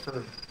tonight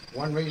for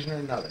one reason or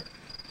another.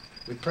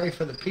 We pray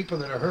for the people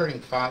that are hurting,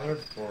 Father,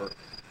 for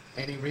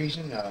any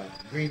reason,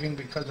 grieving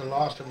because of the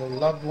loss of a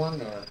loved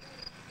one, or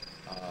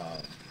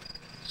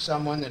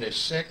someone that is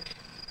sick,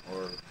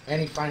 or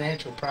any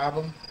financial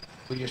problem.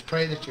 We just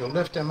pray that you'll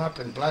lift them up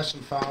and bless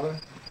them, Father.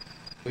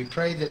 We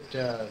pray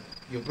that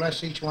you'll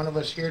bless each one of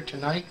us here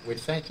tonight. We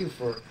thank you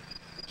for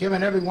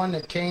giving everyone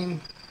that came,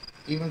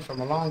 even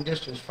from a long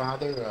distance,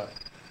 Father,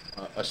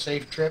 a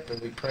safe trip, and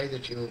we pray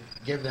that you'll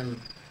give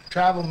them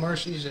travel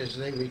mercies as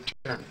they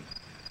return.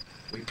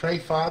 We pray,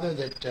 Father,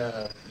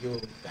 that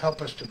you'll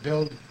help us to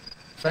build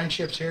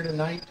friendships here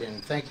tonight,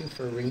 and thank you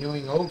for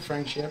renewing old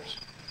friendships.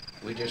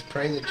 We just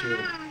pray that you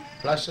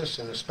bless us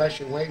in a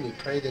special way. We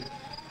pray that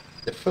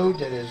the food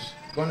that is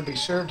going to be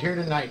served here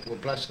tonight will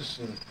bless us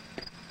and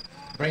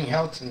bring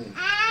health and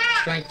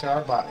strength to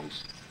our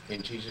bodies.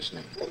 In Jesus'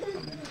 name.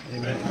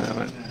 Amen.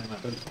 Amen.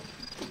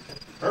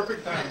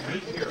 Perfect time.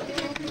 Meet here.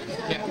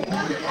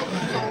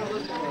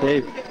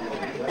 Dave,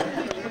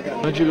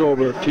 why don't you go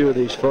over a few of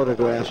these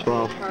photographs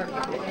while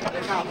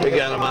we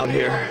got them out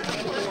here.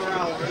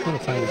 I'm going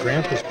to find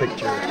Grandpa's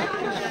picture.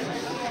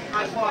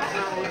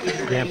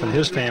 Grandpa and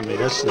his family.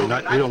 That's a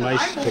real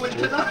nice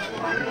picture.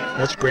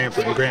 That's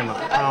Grandpa and Grandma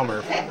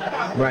Palmer.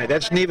 Right,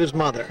 that's Neva's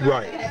mother.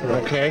 Right.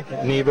 Okay.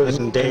 Neva's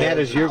and Dad. And that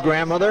is your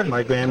grandmother?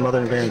 My grandmother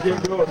and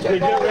grandfather.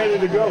 Get ready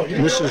to go.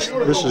 And this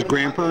is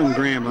Grandpa and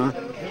Grandma.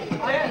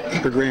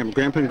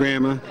 Grandpa and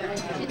Grandma.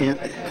 Aunt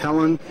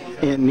Helen,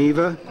 Aunt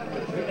Neva,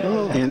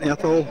 Aunt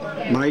Ethel,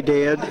 my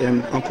dad,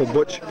 and Uncle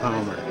Butch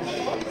Palmer.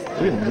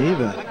 Good,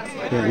 Neva.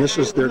 Yeah, and this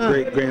is their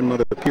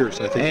great-grandmother,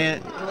 Pierce, I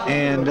think.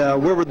 And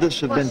where would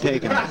this have been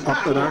taken?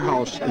 Up at our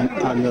house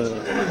on the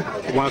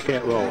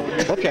Wildcat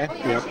Road. Okay.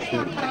 Yep.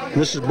 And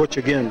this is Butch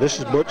again. This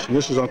is Butch, and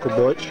this is Uncle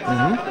Butch.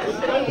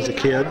 As a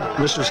kid.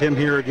 This is him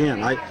here again.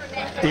 My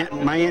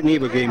Aunt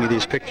Neva gave me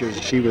these pictures.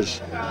 She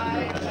was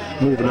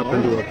moving up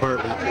into an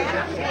apartment.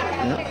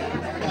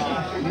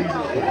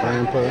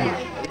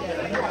 Grandpa.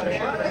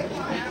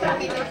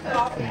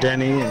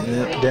 Denny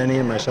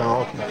and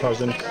myself, my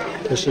cousin.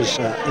 This is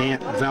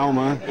Aunt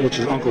Velma, which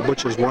is Uncle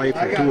Butch's wife,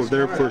 and 2 of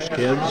their first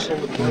kids.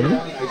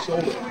 It's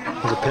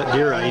a pet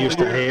deer I used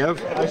to have.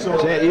 Is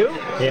that you?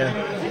 Yeah.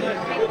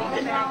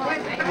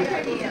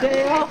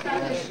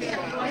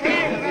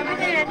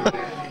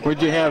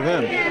 Where'd you have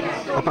him?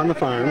 Up on the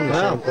farm,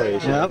 the same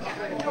place. Yep.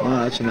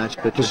 Oh, that's a nice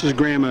picture. This is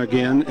Grandma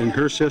again, and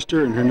her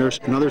sister, and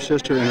another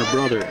sister, and her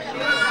brother.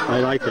 I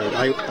like that.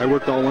 I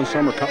worked all one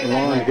summer cutting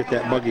lawn to get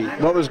that buggy.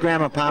 What was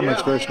Grandma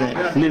Palmer's first name?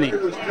 Minnie.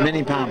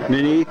 Minnie Palmer.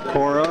 Minnie,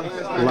 Cora,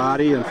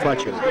 Lottie, and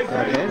Fletcher.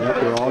 Okay.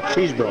 Yep, they're all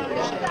cheese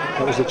brothers.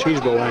 That was the cheese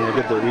bro line I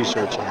did the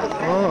research on.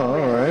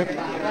 Oh, all right.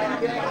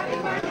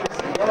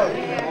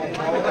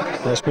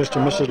 That's Mr.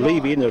 and Mrs.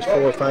 Levy, and there's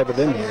 4 or 5 of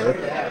them here.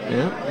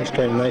 Yeah. It's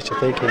kind of nice that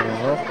they came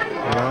out.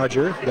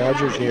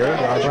 Roger's here.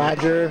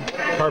 Roger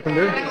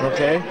Carpenter.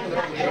 Okay.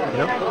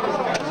 Yep.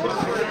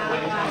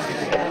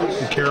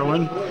 And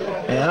Carolyn.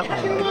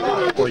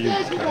 Yeah. Or you.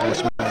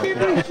 That's my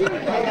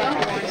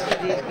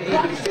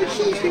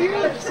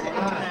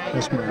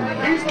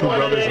 2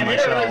 brothers and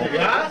myself.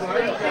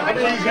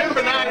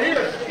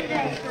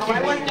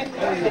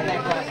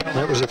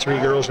 That was the 3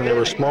 girls when they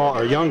were small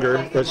or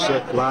younger. That's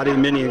Lottie,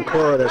 Minnie, and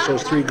Cora. That's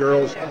those 3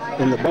 girls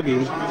in the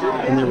buggy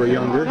when they were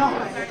younger.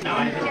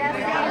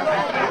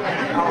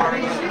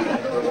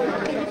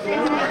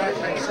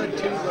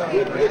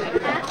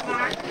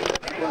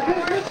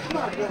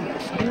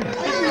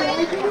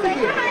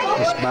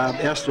 It's Bob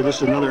Esther. This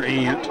is another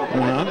aunt.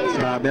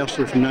 Bob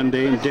Esther from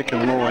Nunday and Dick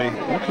and Loy.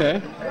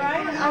 Okay.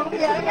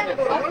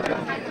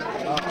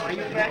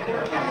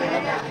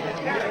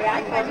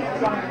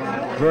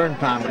 Vern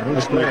Palmer.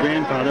 That's my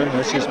grandfather.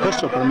 That's his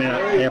pistol permit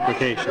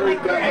application.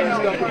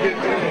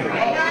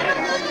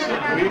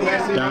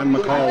 Don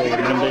McCall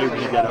and Nunday when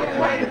he got up.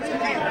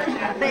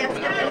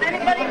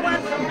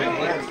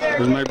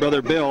 There's my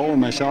brother Bill and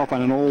myself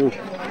on an old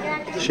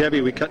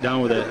Chevy we cut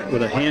down with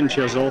a hand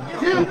chisel. I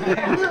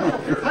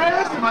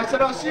asked him, I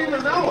said, I'll see you in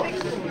an hour.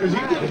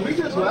 Because we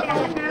just left.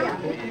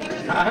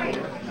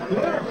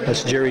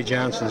 That's Jerry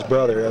Johnson's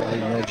brother. You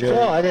know Jerry.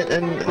 Oh, I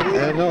didn't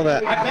know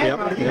that. Yep.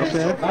 I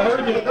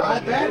heard you.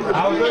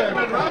 I was there.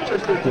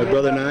 My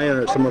brother and I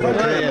are some of our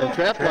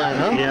trap line,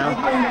 huh? Yeah.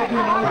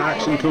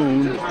 Fox and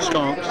coon,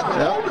 skunks.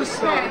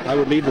 Yep. I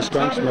would lead the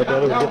skunks, and my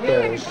brother would get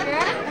those.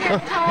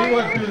 He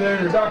went through there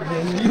in the dark,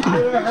 and you should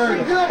have heard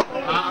it.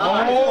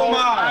 Oh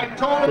my!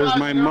 There's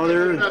my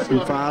mother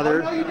and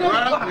father,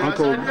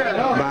 Uncle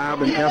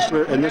Bob and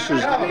Esther, and this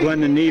is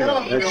Glenn and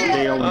Neva. That's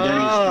Dale and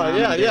Denny's. Oh,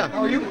 yeah, yeah.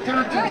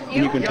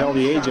 And you can tell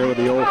the age there with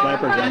the old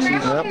flapper dresses.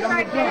 Yep.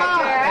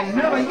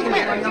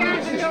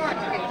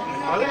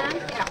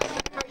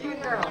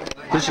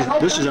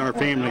 This is our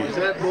family.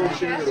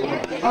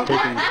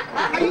 Taken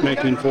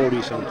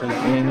 1940 something.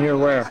 And you're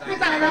where?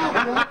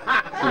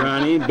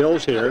 Ronnie,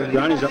 Bill's here.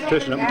 Ronnie's up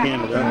fishing up in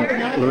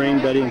Canada. Lorraine,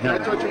 Betty, and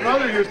Helen. That's what your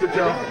mother used to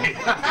tell me.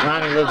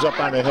 Ronnie lives up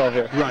on the hill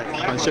here. Right,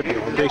 on Scipio.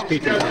 Grace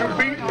Petrie farm.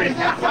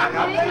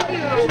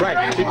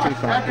 Right, Petrie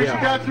farm.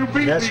 Yeah.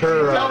 That's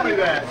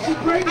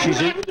her.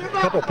 She's in a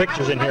couple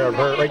pictures in here of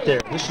her right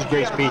there. This is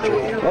Grace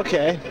Petrie.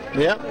 Okay.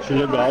 Yep. She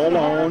lived all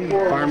alone,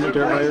 farmed it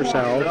there by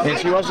herself. And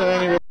she wasn't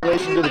any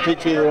relation to the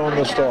Petrie that owned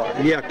the store.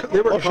 Yeah,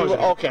 they were cousins.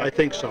 Okay. I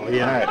think so.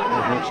 Yeah. All right.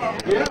 I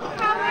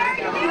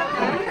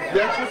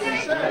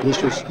think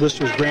so. This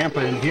was Grandpa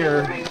in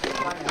here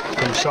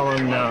from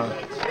selling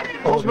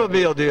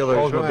Oldsmobile dealers.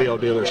 Oldsmobile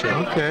dealership.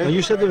 Okay. Now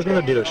you said there was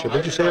another dealership. What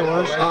did you say it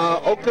was?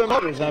 Oakland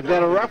Motors. I've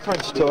got a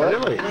reference to it.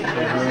 Really?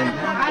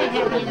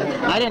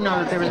 I didn't know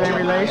that there was any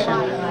relation.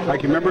 I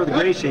can remember the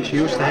Gracie. She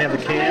used to have the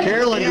can.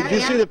 Carolyn, did you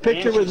see the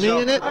picture with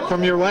me in it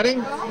from your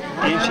wedding?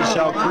 And she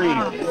sell cream.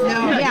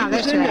 No, yeah,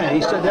 that's right.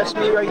 He said, that's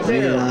me right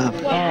there.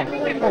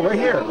 Yeah. Oh, right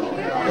here.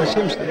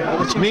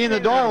 It's me in the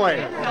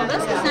doorway. Well,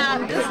 this is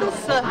not, this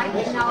is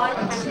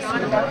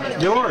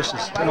Dolores'.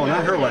 No,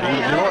 not her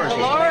wedding. Dolores'.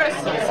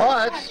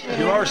 Oh,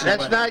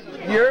 that's not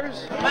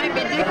yours? Might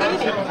be Dickie.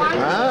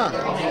 Ah.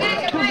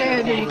 Too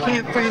bad that you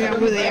can't find out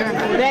who they are.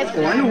 That's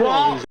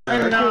Walt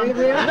and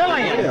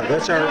Lillian. Yeah,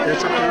 that's our.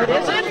 Is it?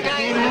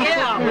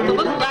 Yeah, with the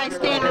little guy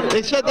standing.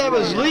 They said that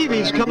was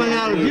Levy's coming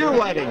out of your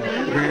wedding.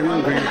 Grandma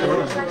and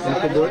Grandpa,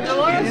 Uncle Butch.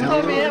 Dolores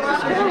told me that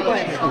was her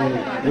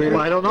wedding.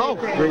 Well, I don't know.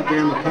 Great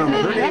Grandma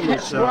Palmer. Her name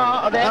was.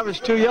 I was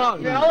too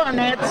young. And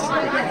that's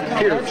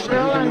Pierce.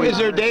 Is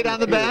there a date on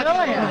the back?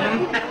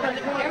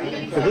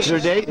 Is there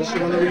a date? This is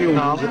one of the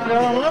reunions.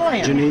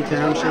 Lillian. Janine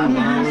Thompson,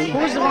 Marlon.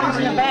 Who's the ones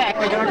in the back?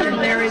 They don't even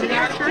marry the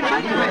church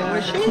anyway,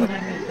 was she?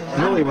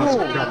 Millie wants a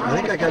copy. I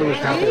think I got her a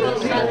copy of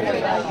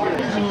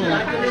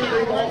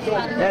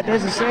That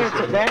doesn't say it's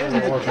that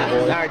isn't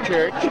our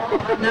church.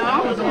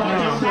 No?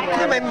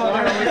 My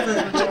mother always says,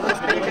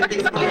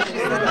 these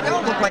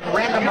don't look like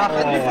random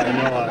muffins. Oh,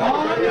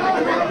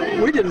 I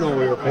know. We didn't know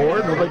we were poor.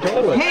 Nobody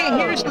told us. Hey,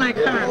 here's my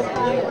car.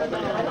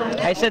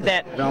 I said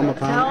that. Velma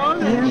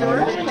Palmer.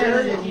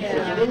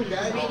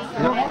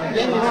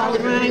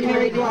 When I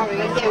married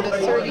Robbie, I gave it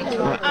 32.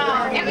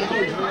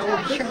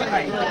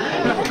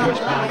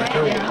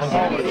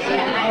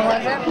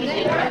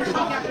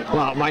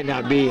 Well, it might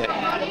not be it.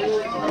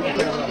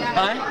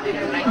 Huh?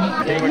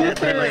 Let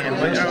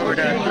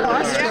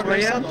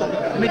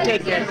me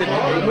take that.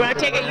 You want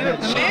to take it? You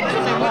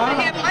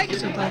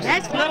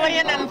That's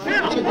Lillian and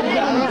Phil.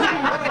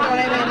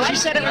 She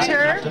said it was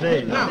her?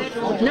 Today. No.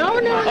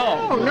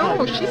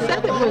 No. She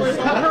said it was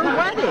her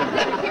wedding.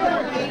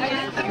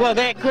 Well,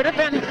 that could have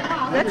been.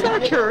 That's our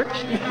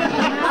church.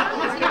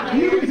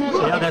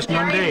 Yeah, that's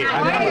Monday.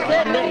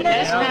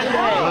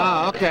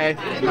 Oh, okay.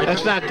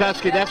 That's not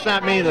Tusky. That's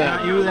not me then.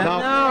 Not you then?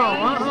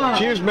 No.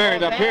 She was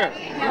married up here.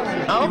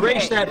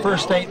 Erase that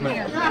first statement.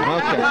 Okay.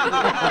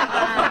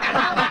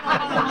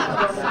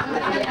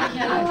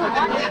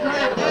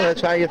 Well,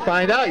 that's how you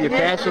find out. You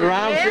pass it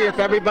around, see if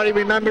everybody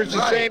remembers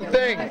the same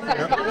thing.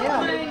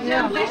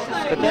 Yeah.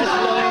 But that's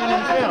really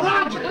in film.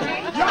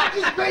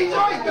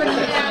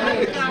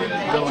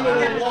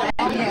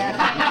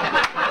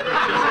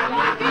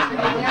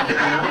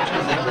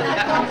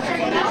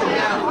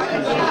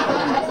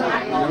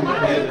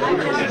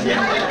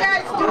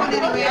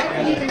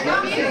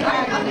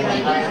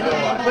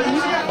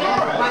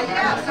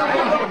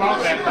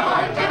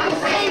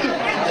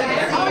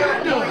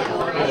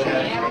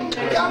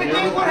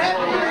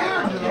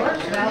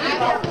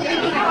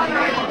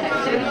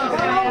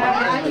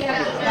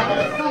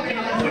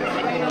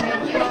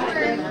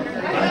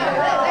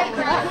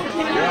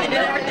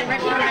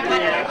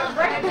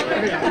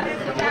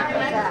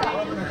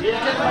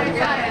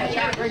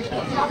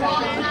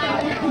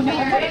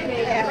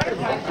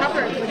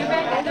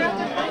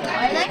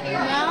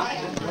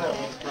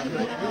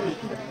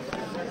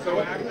 So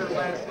after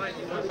last night,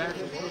 you went back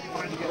and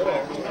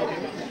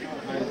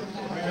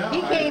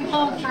he came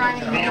home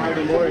Friday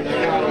morning.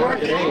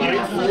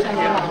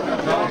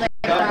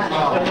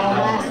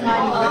 Last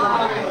night.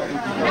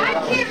 I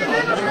can't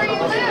remember where you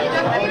lived.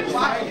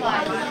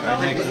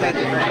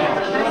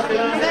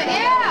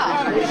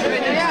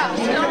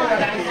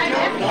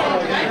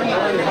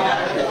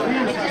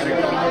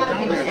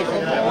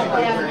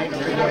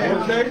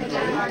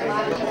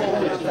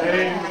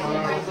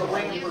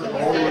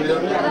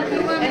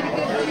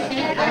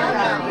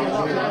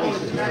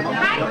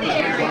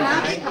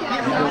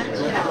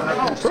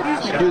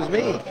 Excuse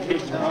me.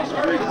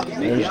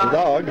 There's the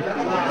dog.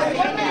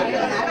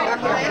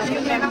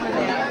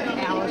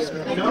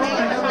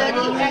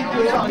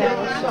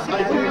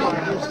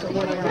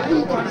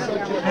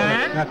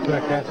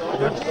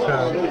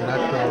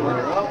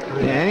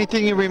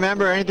 Anything you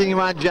remember, anything you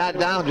want to jot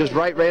down, just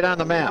write right on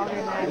the map.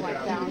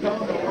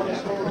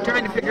 We're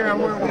trying to figure out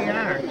where we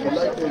are.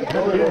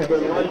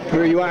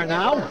 Where you are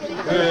now?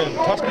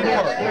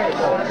 Tuscarora.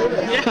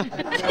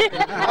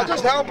 I'll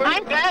just help him.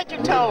 I'm glad you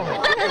told me.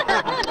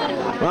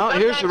 Well,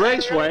 here's the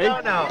raceway.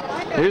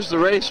 Here's the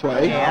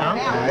raceway.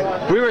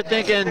 Yeah. We were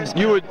thinking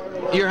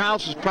your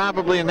house is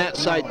probably in that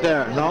site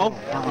there. No?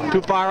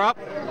 Too far up?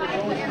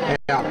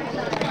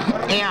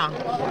 Yeah.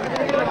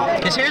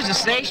 Because here's the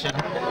station.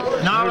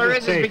 And all there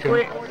is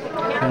between.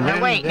 Now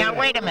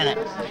wait a minute.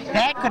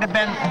 That could have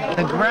been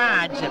the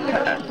garage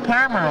that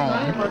Palmer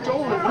owned.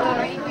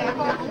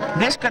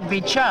 This could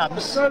be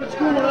Chubb's.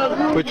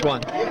 Which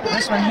one?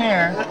 This one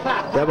here.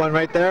 That one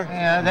right there?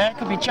 Yeah, that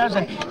could be Chubb's.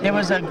 There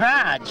was a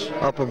garage.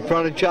 Up in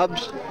front of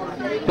Chubb's?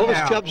 What was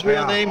Chubb's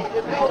real name?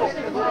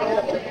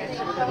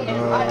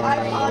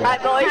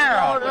 I've always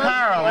known him.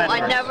 Carl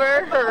Edwards. I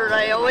never heard.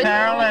 I always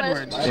Carl known him.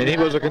 Edwards. And he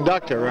was a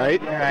conductor,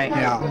 right? Right.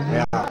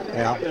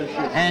 Yeah.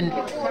 And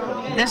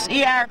this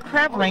E.R.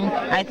 Krevling,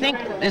 I think,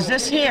 is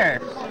this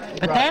here.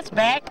 But that's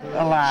back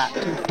a lot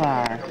too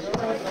far.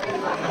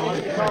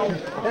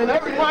 Hey,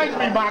 that reminds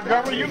me,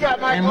 Montgomery, you got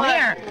my And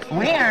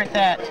we aren't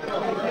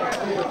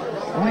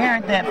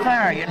that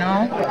far, you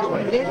know.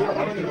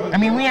 I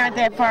mean, we aren't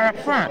that far up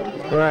front.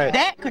 Right.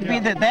 That could be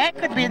the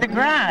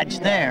garage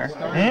there,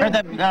 or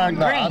the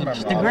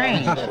Grange. The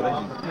Grange.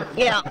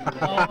 Yeah.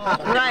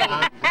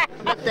 Right.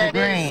 But that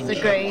is the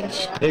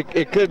Grange.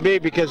 It could be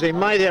because they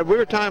might have. We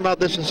were talking about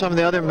this in some of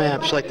the other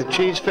maps, like the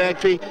cheese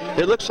factory.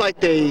 It looks like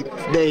they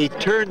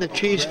turned the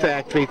cheese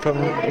factory from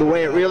the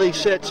way it really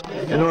sits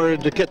in order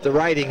to get the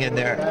writing in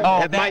there. Oh,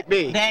 that might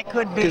be. That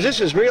could be. Because this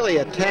is really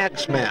a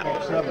tax map.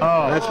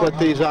 Oh. That's what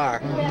these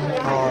are.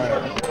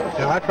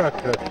 Yeah, I thought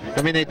that.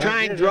 I mean, they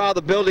try and draw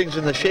the buildings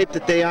in the shape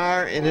that they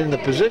are and in the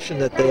position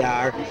that they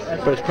are,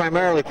 but it's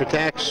primarily for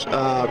tax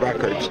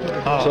records.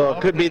 Oh. So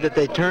it could be that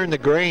they turn the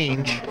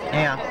Grange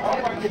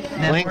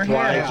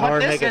lengthwise What or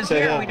this make it is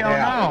say here, we don't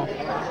know.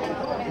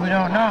 We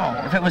don't know.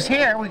 If it was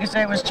here, we could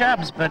say it was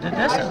Chubb's, but it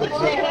isn't. We'll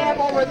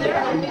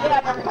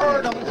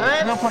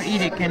put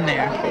Edick in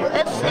there.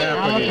 Let's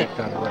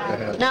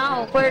see.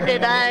 Now, where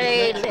did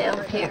I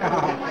live here?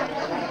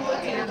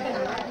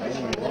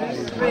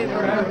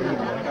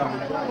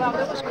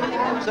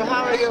 So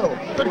how are you?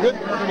 Pretty good.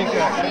 Pretty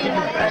good.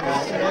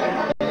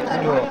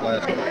 Go up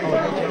last night.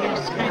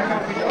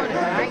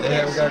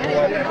 Yeah, we gotta go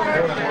up.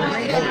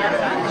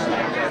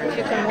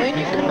 You can win,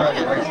 you can win.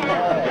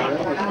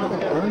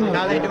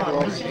 How they doing?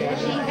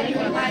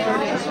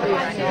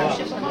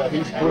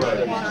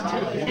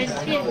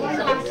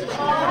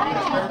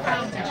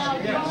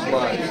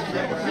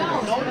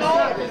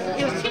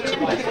 He was teaching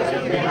me.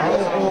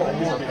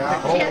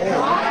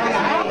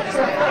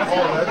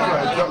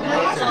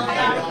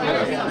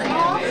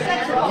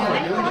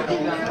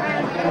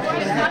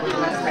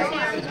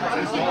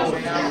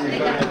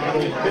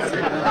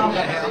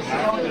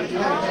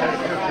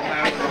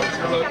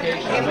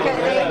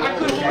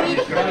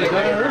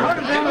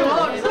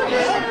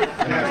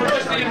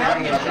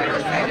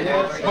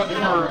 But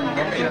for,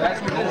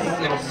 that's what it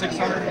was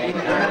 680.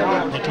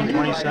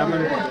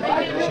 1927,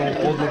 sold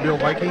Oldsmobile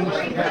Vikings.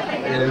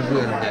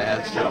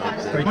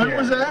 When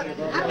was that?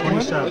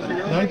 27.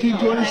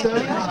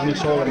 1927? And we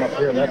sold them up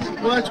here.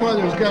 Well, that's why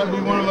there's got to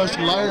be one of us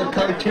liar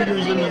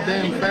cartooners in the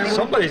damn family.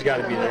 Somebody's got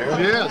to be there.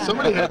 Yeah,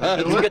 somebody had to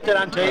do Did you it. get that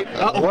on tape?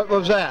 What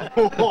was that?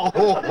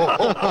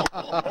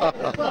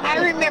 I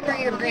remember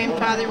your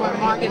grandfather when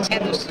Morgan's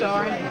had the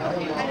store,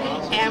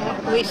 and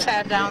we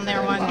sat down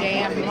there one day,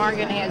 and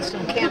Morgan had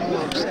some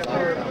cantaloupes that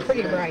were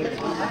pretty ripe,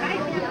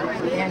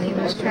 and he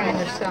was trying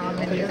to sell them,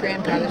 and your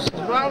grandfather says,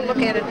 well, look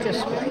at it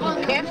this way.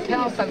 You can't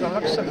tell by the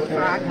looks of the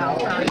frog how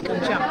far he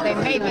can jump. They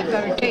may be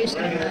better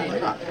tasting than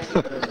you.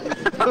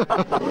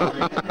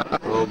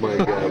 Oh my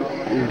God.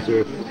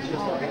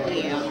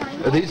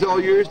 Are these all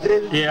yours,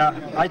 David? Yeah,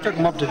 I took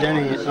them up to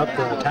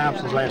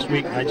Thompson's last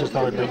week, and I just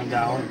thought I'd bring them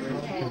down.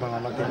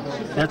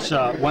 That's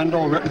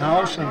Wendell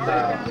Rittenhouse and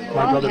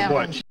my brother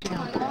Butch.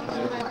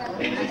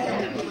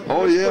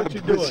 Oh yeah.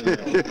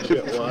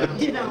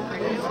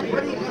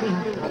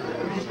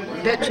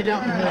 Bet you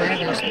don't know who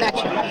that is. Bet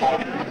you.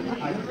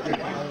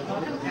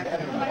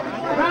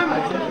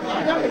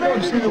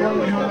 You see the one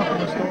we hung up in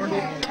the store?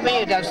 To me,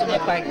 it doesn't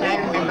look like that.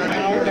 I remember an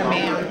older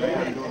man.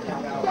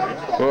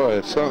 Boy,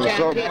 it's something.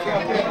 John?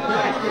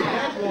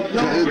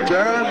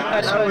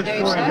 That's what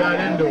Dave said. Got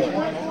into it.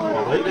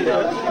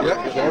 Yep,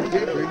 John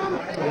Petrie.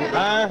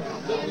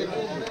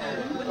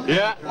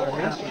 Yeah.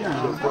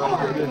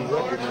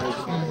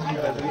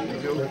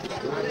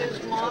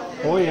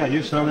 Oh yeah,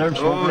 you saw them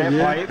smoking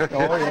that pipe.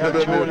 Oh yeah,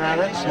 chewing on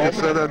it. You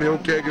said on the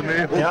old keg of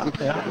maple. Yeah,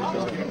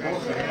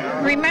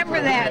 yeah. Remember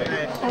that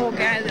old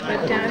guy that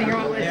lived down here?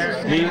 What was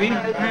his name? Levy?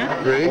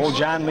 Huh? Old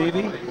John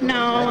Levy?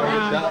 No,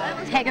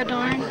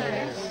 Hagedorn.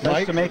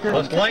 Mike the maker?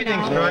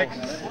 Lightning strike.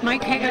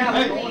 Mike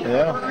Hagedorn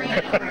Yeah.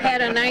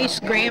 had a nice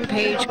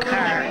Grand-Page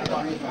car.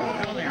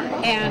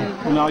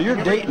 And Now you're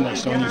dating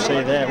us when you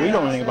say that. We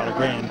don't know anything about a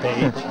Grand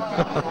Page.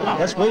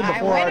 That's way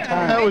before our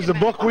time. That was the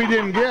book we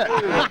didn't get.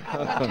 tell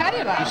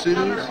you about You see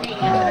these?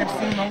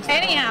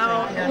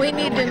 Anyhow, we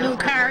needed a new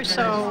car,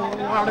 so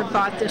Walter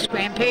bought this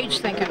Grand-Page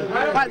thinking,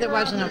 well, there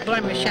wasn't a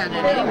blemish on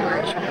it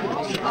anywhere.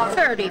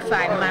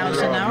 35 miles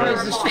an hour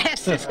is as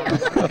fast as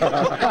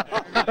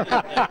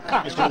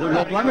There's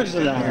no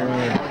blemishes on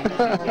it.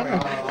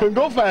 Couldn't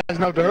go fast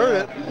enough to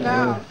hurt it.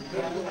 No.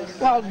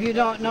 Well, you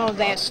don't know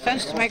that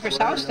fence maker's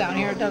house down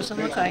here. It doesn't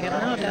look like it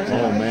now, does it?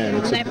 Oh man,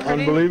 it's Isn't that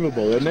pretty?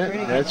 unbelievable, isn't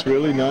it? That's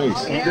really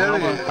nice.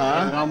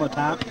 Alma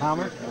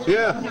Palmer?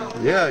 Yeah,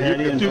 yeah.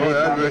 You can do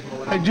that.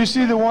 Hey, did you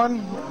see the one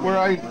where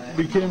I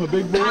became a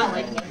big boy?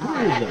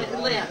 Where is it?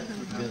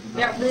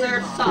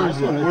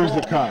 Where's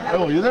the car?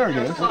 Oh, yeah, there it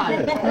is.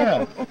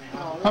 Yeah.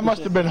 I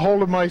must have been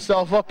holding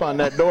myself up on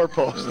that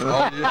doorpost. We're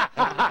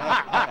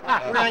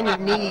on your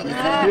knees.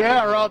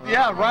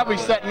 Yeah, probably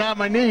sitting on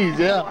my knees,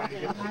 yeah.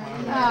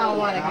 Oh,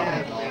 what a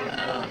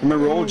guy.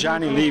 Remember old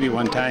Johnny Levy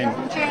one time?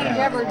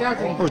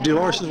 It was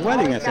Dolores'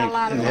 wedding, I think,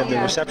 and they had the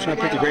reception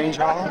up at the Grange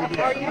Hall.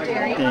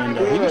 And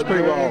he was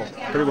pretty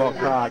well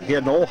proud. He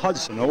had an old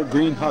Hudson, old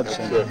green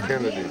Hudson.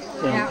 Kennedy.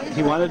 And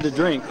he wanted to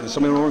drink, and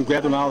somebody went and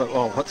grabbed him out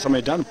of what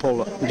somebody done,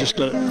 pulled up, and just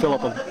let it fill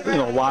up with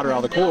water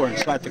out of the cooler and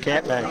slapped the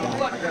cap back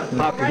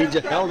on. He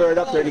just held her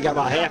up there, and he got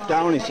about half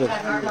down. He said,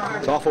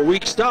 "It's awful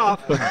weak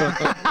stuff."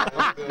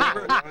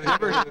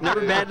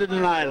 never batted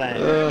an eyelash.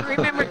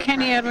 Remember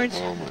Kenny Edwards?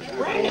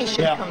 He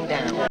should come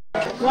down.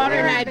 Walter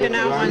and I had been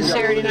out one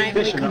Saturday night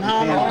when we come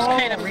home. It was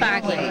kind of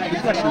foggy.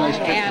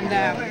 And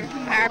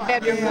our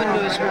bedroom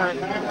windows were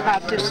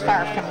about this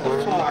far from the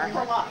floor.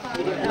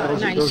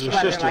 Nice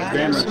weather like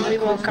this. And we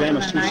woke up in the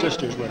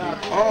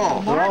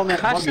night. More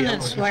cussing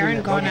and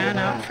swearing going on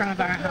out in front of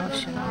our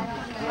house, you know.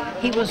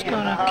 He was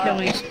going to kill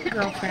his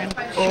girlfriend.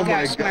 She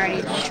got smart.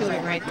 He'd shoot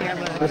her right there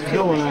with a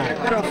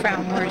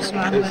girlfriend words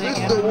along with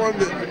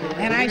it.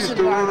 And I said,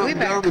 well, we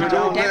better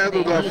call the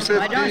deputy. He said,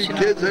 why don't you know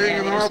who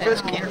that is?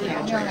 That's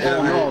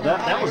No,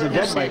 that was a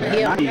dead bike.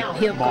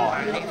 He'll go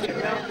on after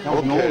that. That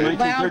was an old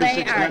 1936 Well, they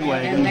Dead argued,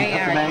 and they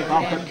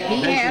argued.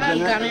 He had a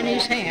gun in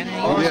his hand, and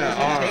he was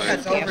going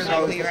to take the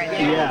SOB right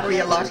there. Yeah. Where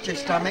you lost your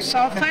stomach.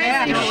 So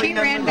finally, she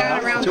ran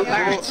down around the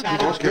barn,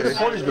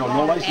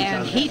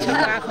 and he took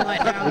off and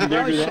went down the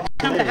road. She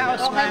come to the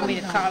house and wanted me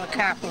to call the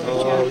cop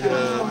over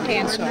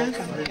Dan so I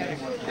come get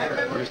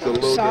her.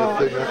 So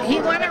he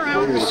went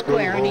around the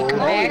square, and he come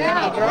back,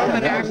 and he drove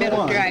in our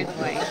middle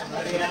driveway.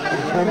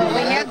 Well,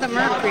 we had the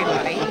mercury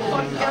light,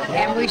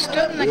 and we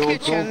stood in the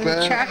kitchen,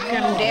 Chuck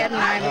and Dad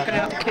and I looking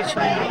out the kitchen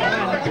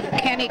window,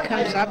 and Kenny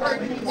comes up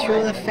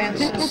through the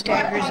fence and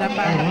staggers up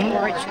on the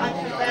porch and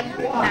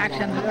knocks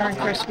on the door. Of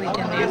course, we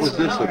didn't answer. Was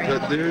this a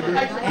pet deer?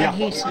 And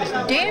he says,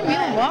 "Damn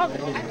you,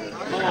 Walter."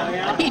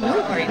 He knew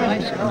where he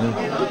was.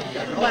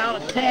 Well,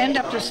 to end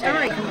up the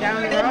story, come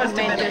down the road and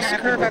made this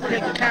curve up at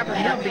the top of the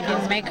hill. We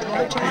didn't make it.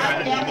 Oh,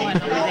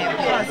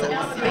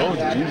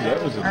 geez,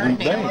 that was a deep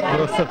thing.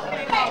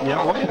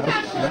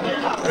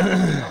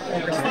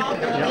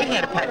 We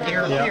had a pet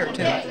deer here,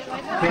 too.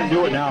 Can't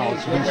do it now.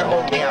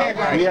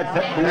 We had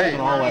pet pools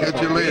and all that.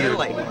 Catch you later.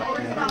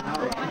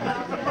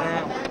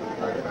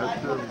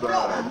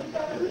 Dispatcher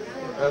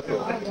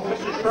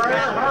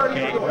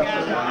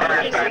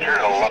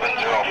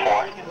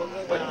 1104.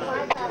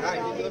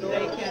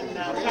 They can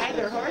tie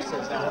their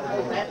horses out.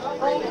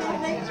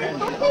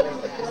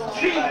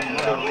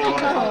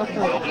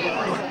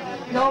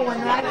 No one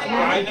likes me.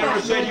 I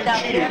never said you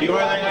cheated. The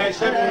only thing I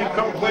said when you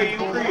come play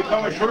euchre, you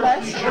come a short I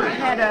t-shirt.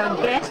 had a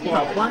gas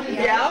pump one.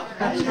 Yeah.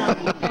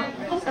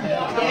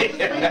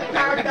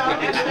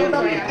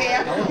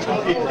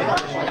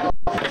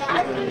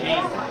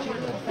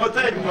 Well,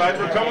 thank you guys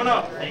for coming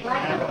up.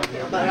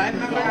 But I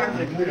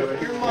remember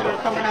your mother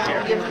coming out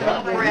and giving me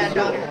bread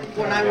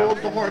when I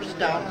rolled the horse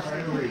down.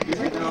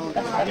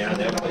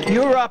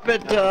 You were up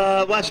at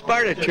West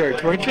Sparta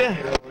Church, weren't you?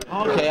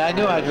 Okay, I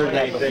knew I'd heard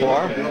that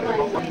before.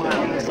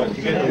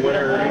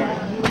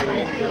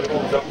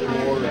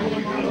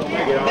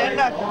 Then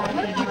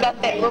you got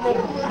that little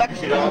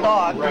Mexican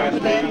dog.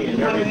 Then you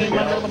know,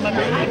 my little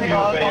Mexican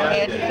dog, I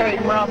had to carry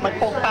him around my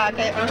coat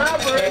pocket. I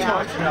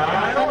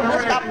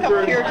stopped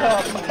up here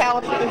to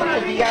McAllister's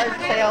to the yard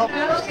sale.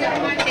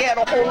 She had a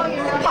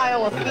whole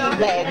pile of feed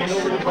bags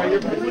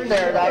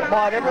there, and I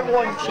bought every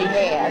one she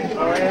had.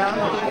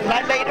 And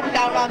I laid them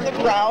down on the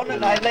ground,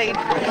 and I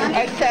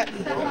set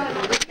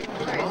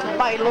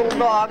my little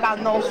dog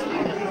on those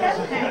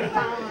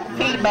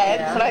feed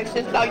bags, and I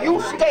said, now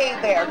you stay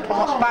there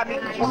till Mommy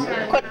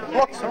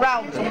looks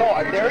around some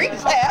more. There he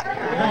sat.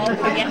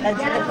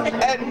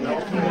 And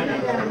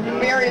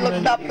Mary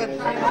looked up at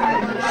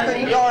the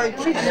screen door and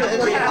she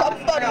says,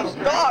 somebody's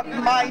dog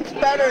mine's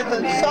better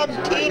than some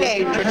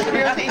teenager. And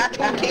here's these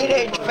two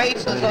teenage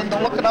faces and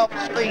they're looking out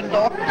the screen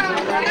door.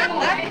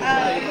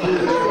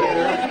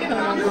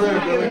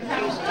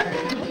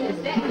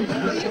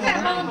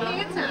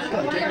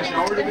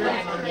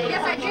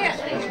 Yes, I did.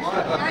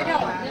 I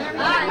know.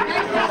 I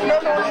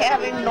don't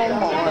have him no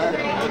more.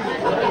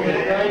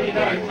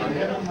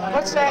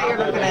 What's that you're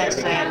looking at,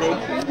 Sandy?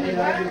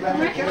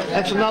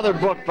 That's another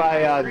book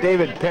by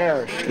David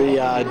Parrish, the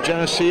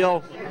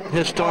Geneseo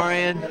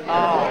historian.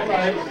 Oh.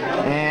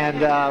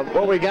 And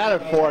what we got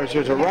it for is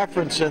there's a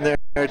reference in there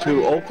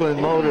to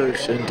Oakland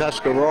Motors in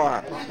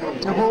Tuscarora.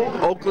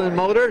 Oakland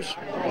Motors,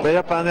 right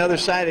up on the other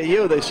side of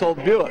you, they sold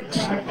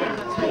Buicks.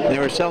 They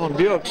were selling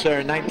Buicks there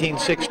in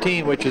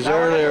 1916, which is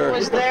earlier. If it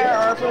was there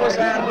or if it was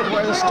on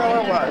where the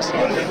store was. I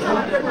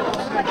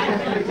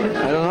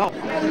don't know.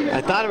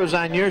 I thought it was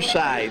on your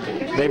side.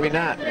 Maybe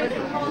not.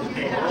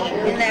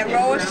 In that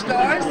row of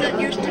stores that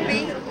used to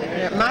be?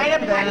 It might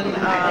have been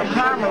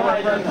Palmer,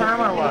 where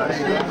Palmer was.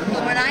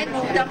 When I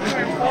moved up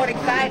here in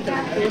 45,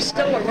 there was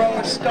still a row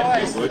of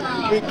stores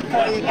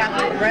before you got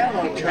to the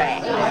railroad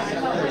track.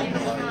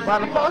 Well,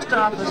 the post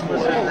office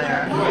was in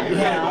there.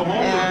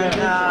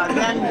 And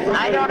then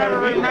I don't ever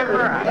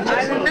remember.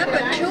 I remember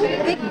two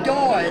big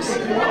doors.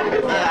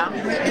 Yeah.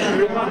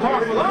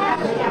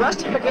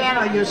 Rusty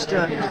Pagano used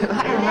to,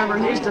 I remember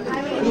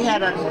he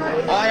had an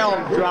oil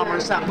drum or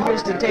something. He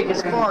used to take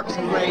his forks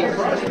and play,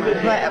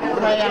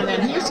 and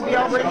then he used to be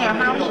over in there.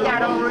 How he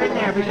got over in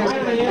there, because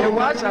there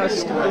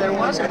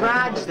was a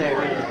garage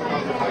there.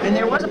 And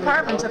there was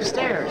apartments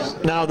upstairs.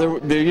 Now,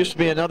 there used to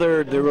be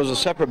there was a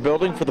separate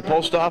building for the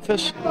post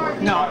office?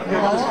 No. It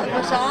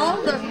was all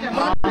the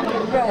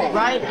road.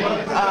 Right?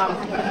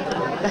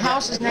 The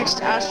house is next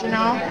to us, you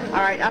know.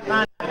 All right, up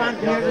on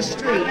near the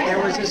street, there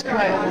was this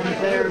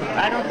there.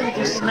 I don't think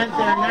there's cement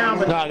there now,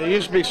 but no, there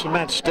used to be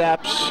cement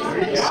steps.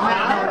 Cement,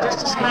 no,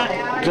 just a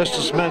cement. Just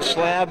a cement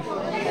slab.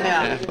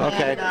 Yeah.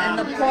 Okay. And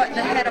the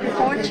had a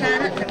porch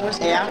on it. It was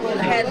the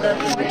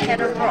porch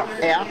had a roof.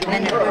 Yeah.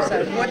 And it was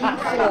a wooden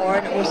floor,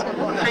 and it was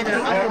kind of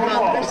up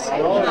above this,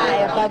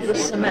 high above the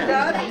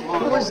cement.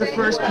 Who was the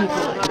first people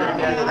that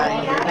turned into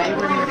that? They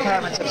were in the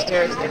apartments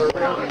upstairs. They were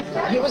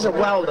he was a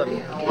welder,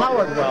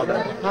 Howard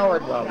Welder,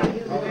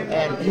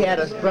 and he had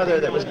a brother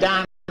that was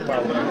Don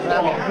Welder.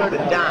 I mean, heard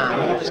of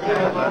Don. He was kind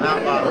of an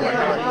outlaw.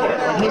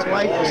 And his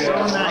wife was so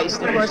nice.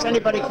 Of course,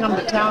 anybody come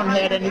to town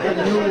had anything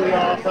new, we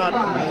all thought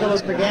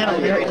Phyllis Pagano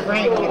married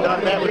Frank. We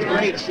thought that was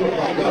great. He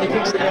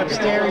fixed it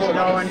upstairs, you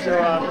know, into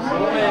a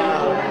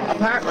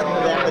apartment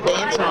for them, the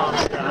dance hall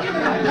and stuff.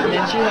 And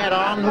then she had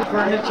all new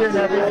furniture and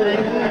everything.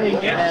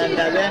 And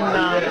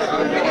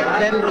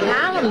then the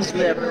Hollands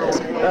lived.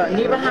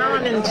 Neva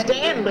Holland and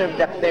Stan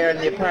lived up there in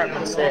the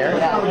apartments there.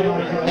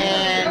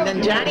 And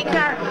then Johnny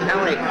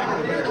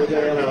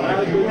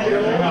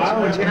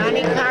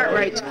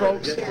Cartwright's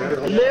folks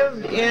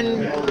lived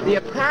in the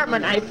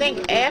apartment, I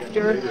think,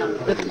 after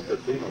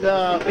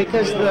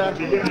because the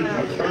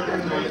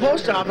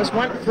post office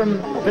went from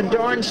Van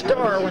Dorn's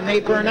store when they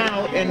burned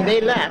out, and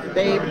they left.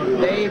 They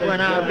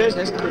went out of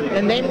business,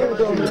 and they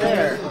moved over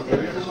there.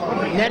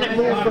 And then it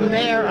moved from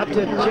there up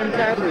to Jim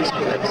Cartwright's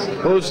place.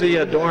 Who's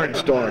the Dorn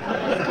store?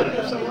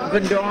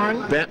 Van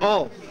Dorn.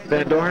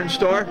 Van Dorn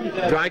store?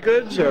 Dry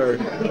goods or?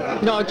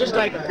 No, just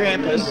like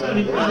Grandpa's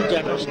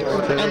general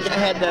store. And it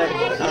had the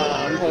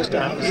post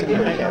office.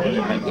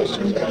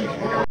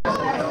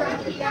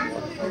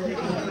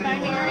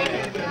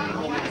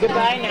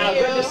 Goodbye now.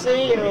 Good to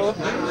see you.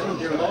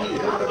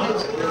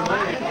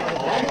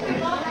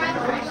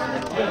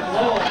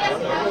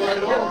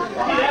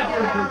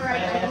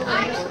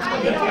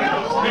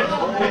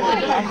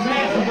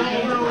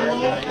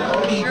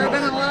 Sure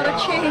been a lot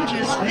of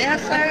changes.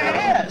 Yes,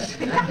 there is.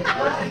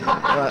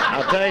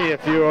 I'll tell you,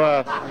 if you...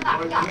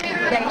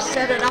 They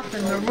set it up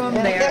in the room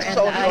there, and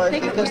I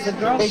think it was the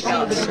Girl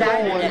Scouts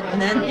started it,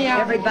 and then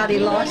everybody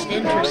lost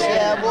interest in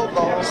it.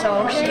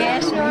 So she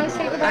asked me,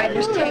 I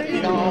was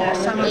taking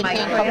some of my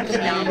crafts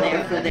down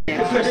there for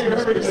their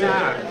Christmas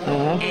bazaar.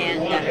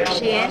 And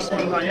she asked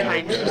me one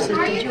time, she said,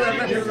 did you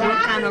ever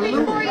work on a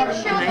loom? And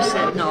I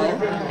said, no.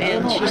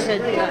 And she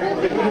said,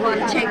 you want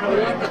to take a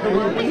look at the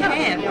one we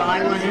have? Well,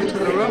 I went into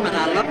the room and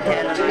I looked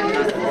at it and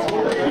I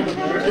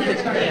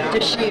thought,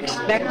 does she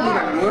expect me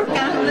to work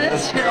on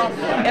this? You know,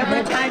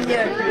 every time you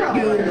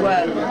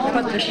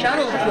put the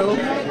shuttle through,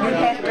 you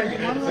have to,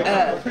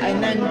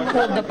 and then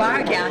pull the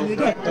bar down, you'd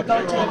have to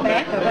go to the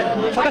back of it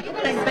and put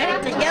everything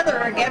back together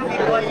again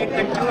before you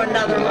could do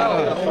another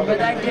row.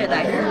 But I did.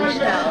 I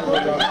finished out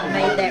and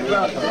made that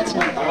row. That's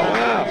not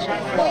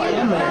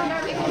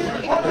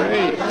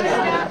Great.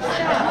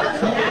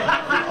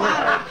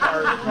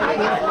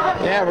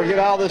 Yeah, we get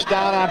all this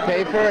down on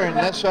paper, and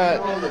that's why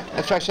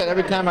I said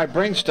every time I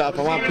bring stuff,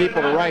 I want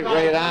people to write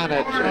right on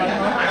it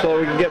so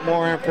we can get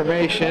more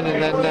information,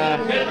 and then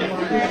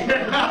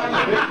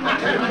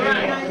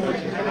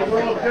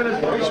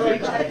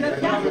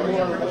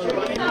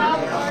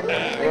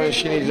well,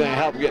 she needs any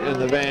help getting in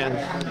the van.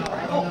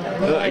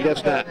 I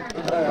guess not.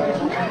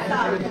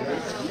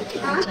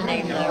 What's her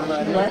name?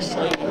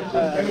 Leslie.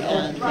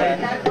 And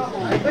I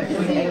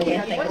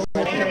can't think of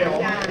her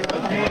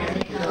name.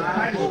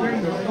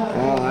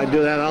 Oh, I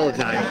do that all the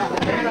time.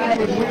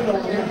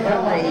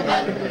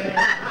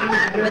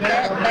 But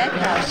that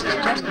house is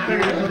just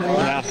beautiful.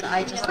 Yeah.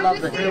 I just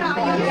love it. When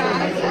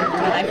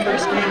I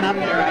first came up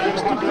here, I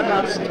used to do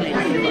house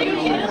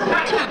cleaning.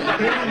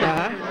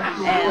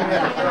 And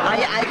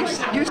I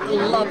just used to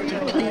love to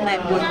clean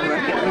that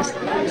woodwork. It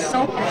was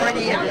so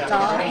pretty and it's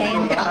all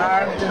hand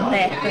carved and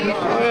that. Oh,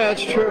 yeah,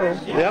 that's true.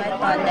 Yep. I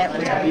thought that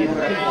was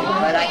beautiful.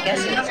 But I guess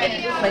it's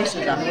in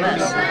places a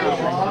mess now,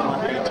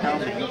 what they tell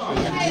me.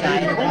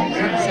 Inside.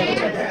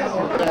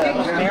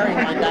 Mary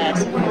one day, I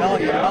said, you know,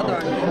 your mother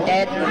and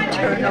Ed would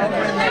turn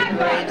over in their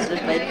graves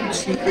if they could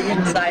see the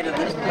inside of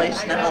this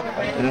place now.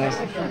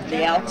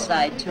 The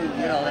outside, too, you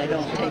know, they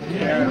don't take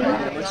care of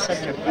it. It was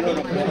such a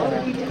beautiful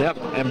home. Yep,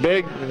 and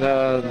big,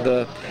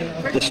 the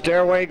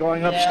stairway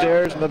going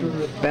upstairs, and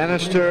the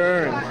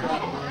banister,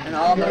 and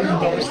all the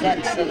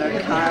rosettes that are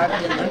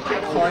carved in the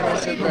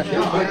corners of the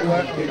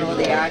woodwork, you know,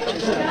 the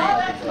arches and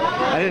that.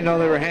 I didn't know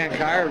they were hand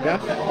carved, huh?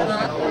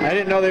 I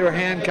didn't know they were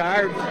hand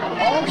carved.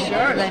 Oh,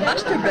 sure, they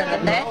must have been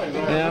at that,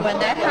 when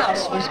that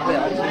house was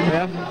built.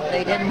 Yeah.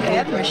 They didn't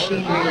have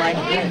machinery like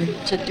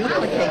that to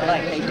duplicate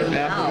like they do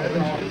now.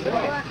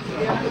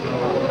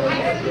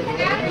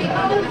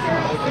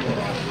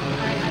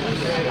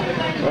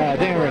 Well, I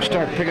think we're going to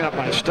start picking up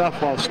my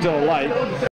stuff while it's still light.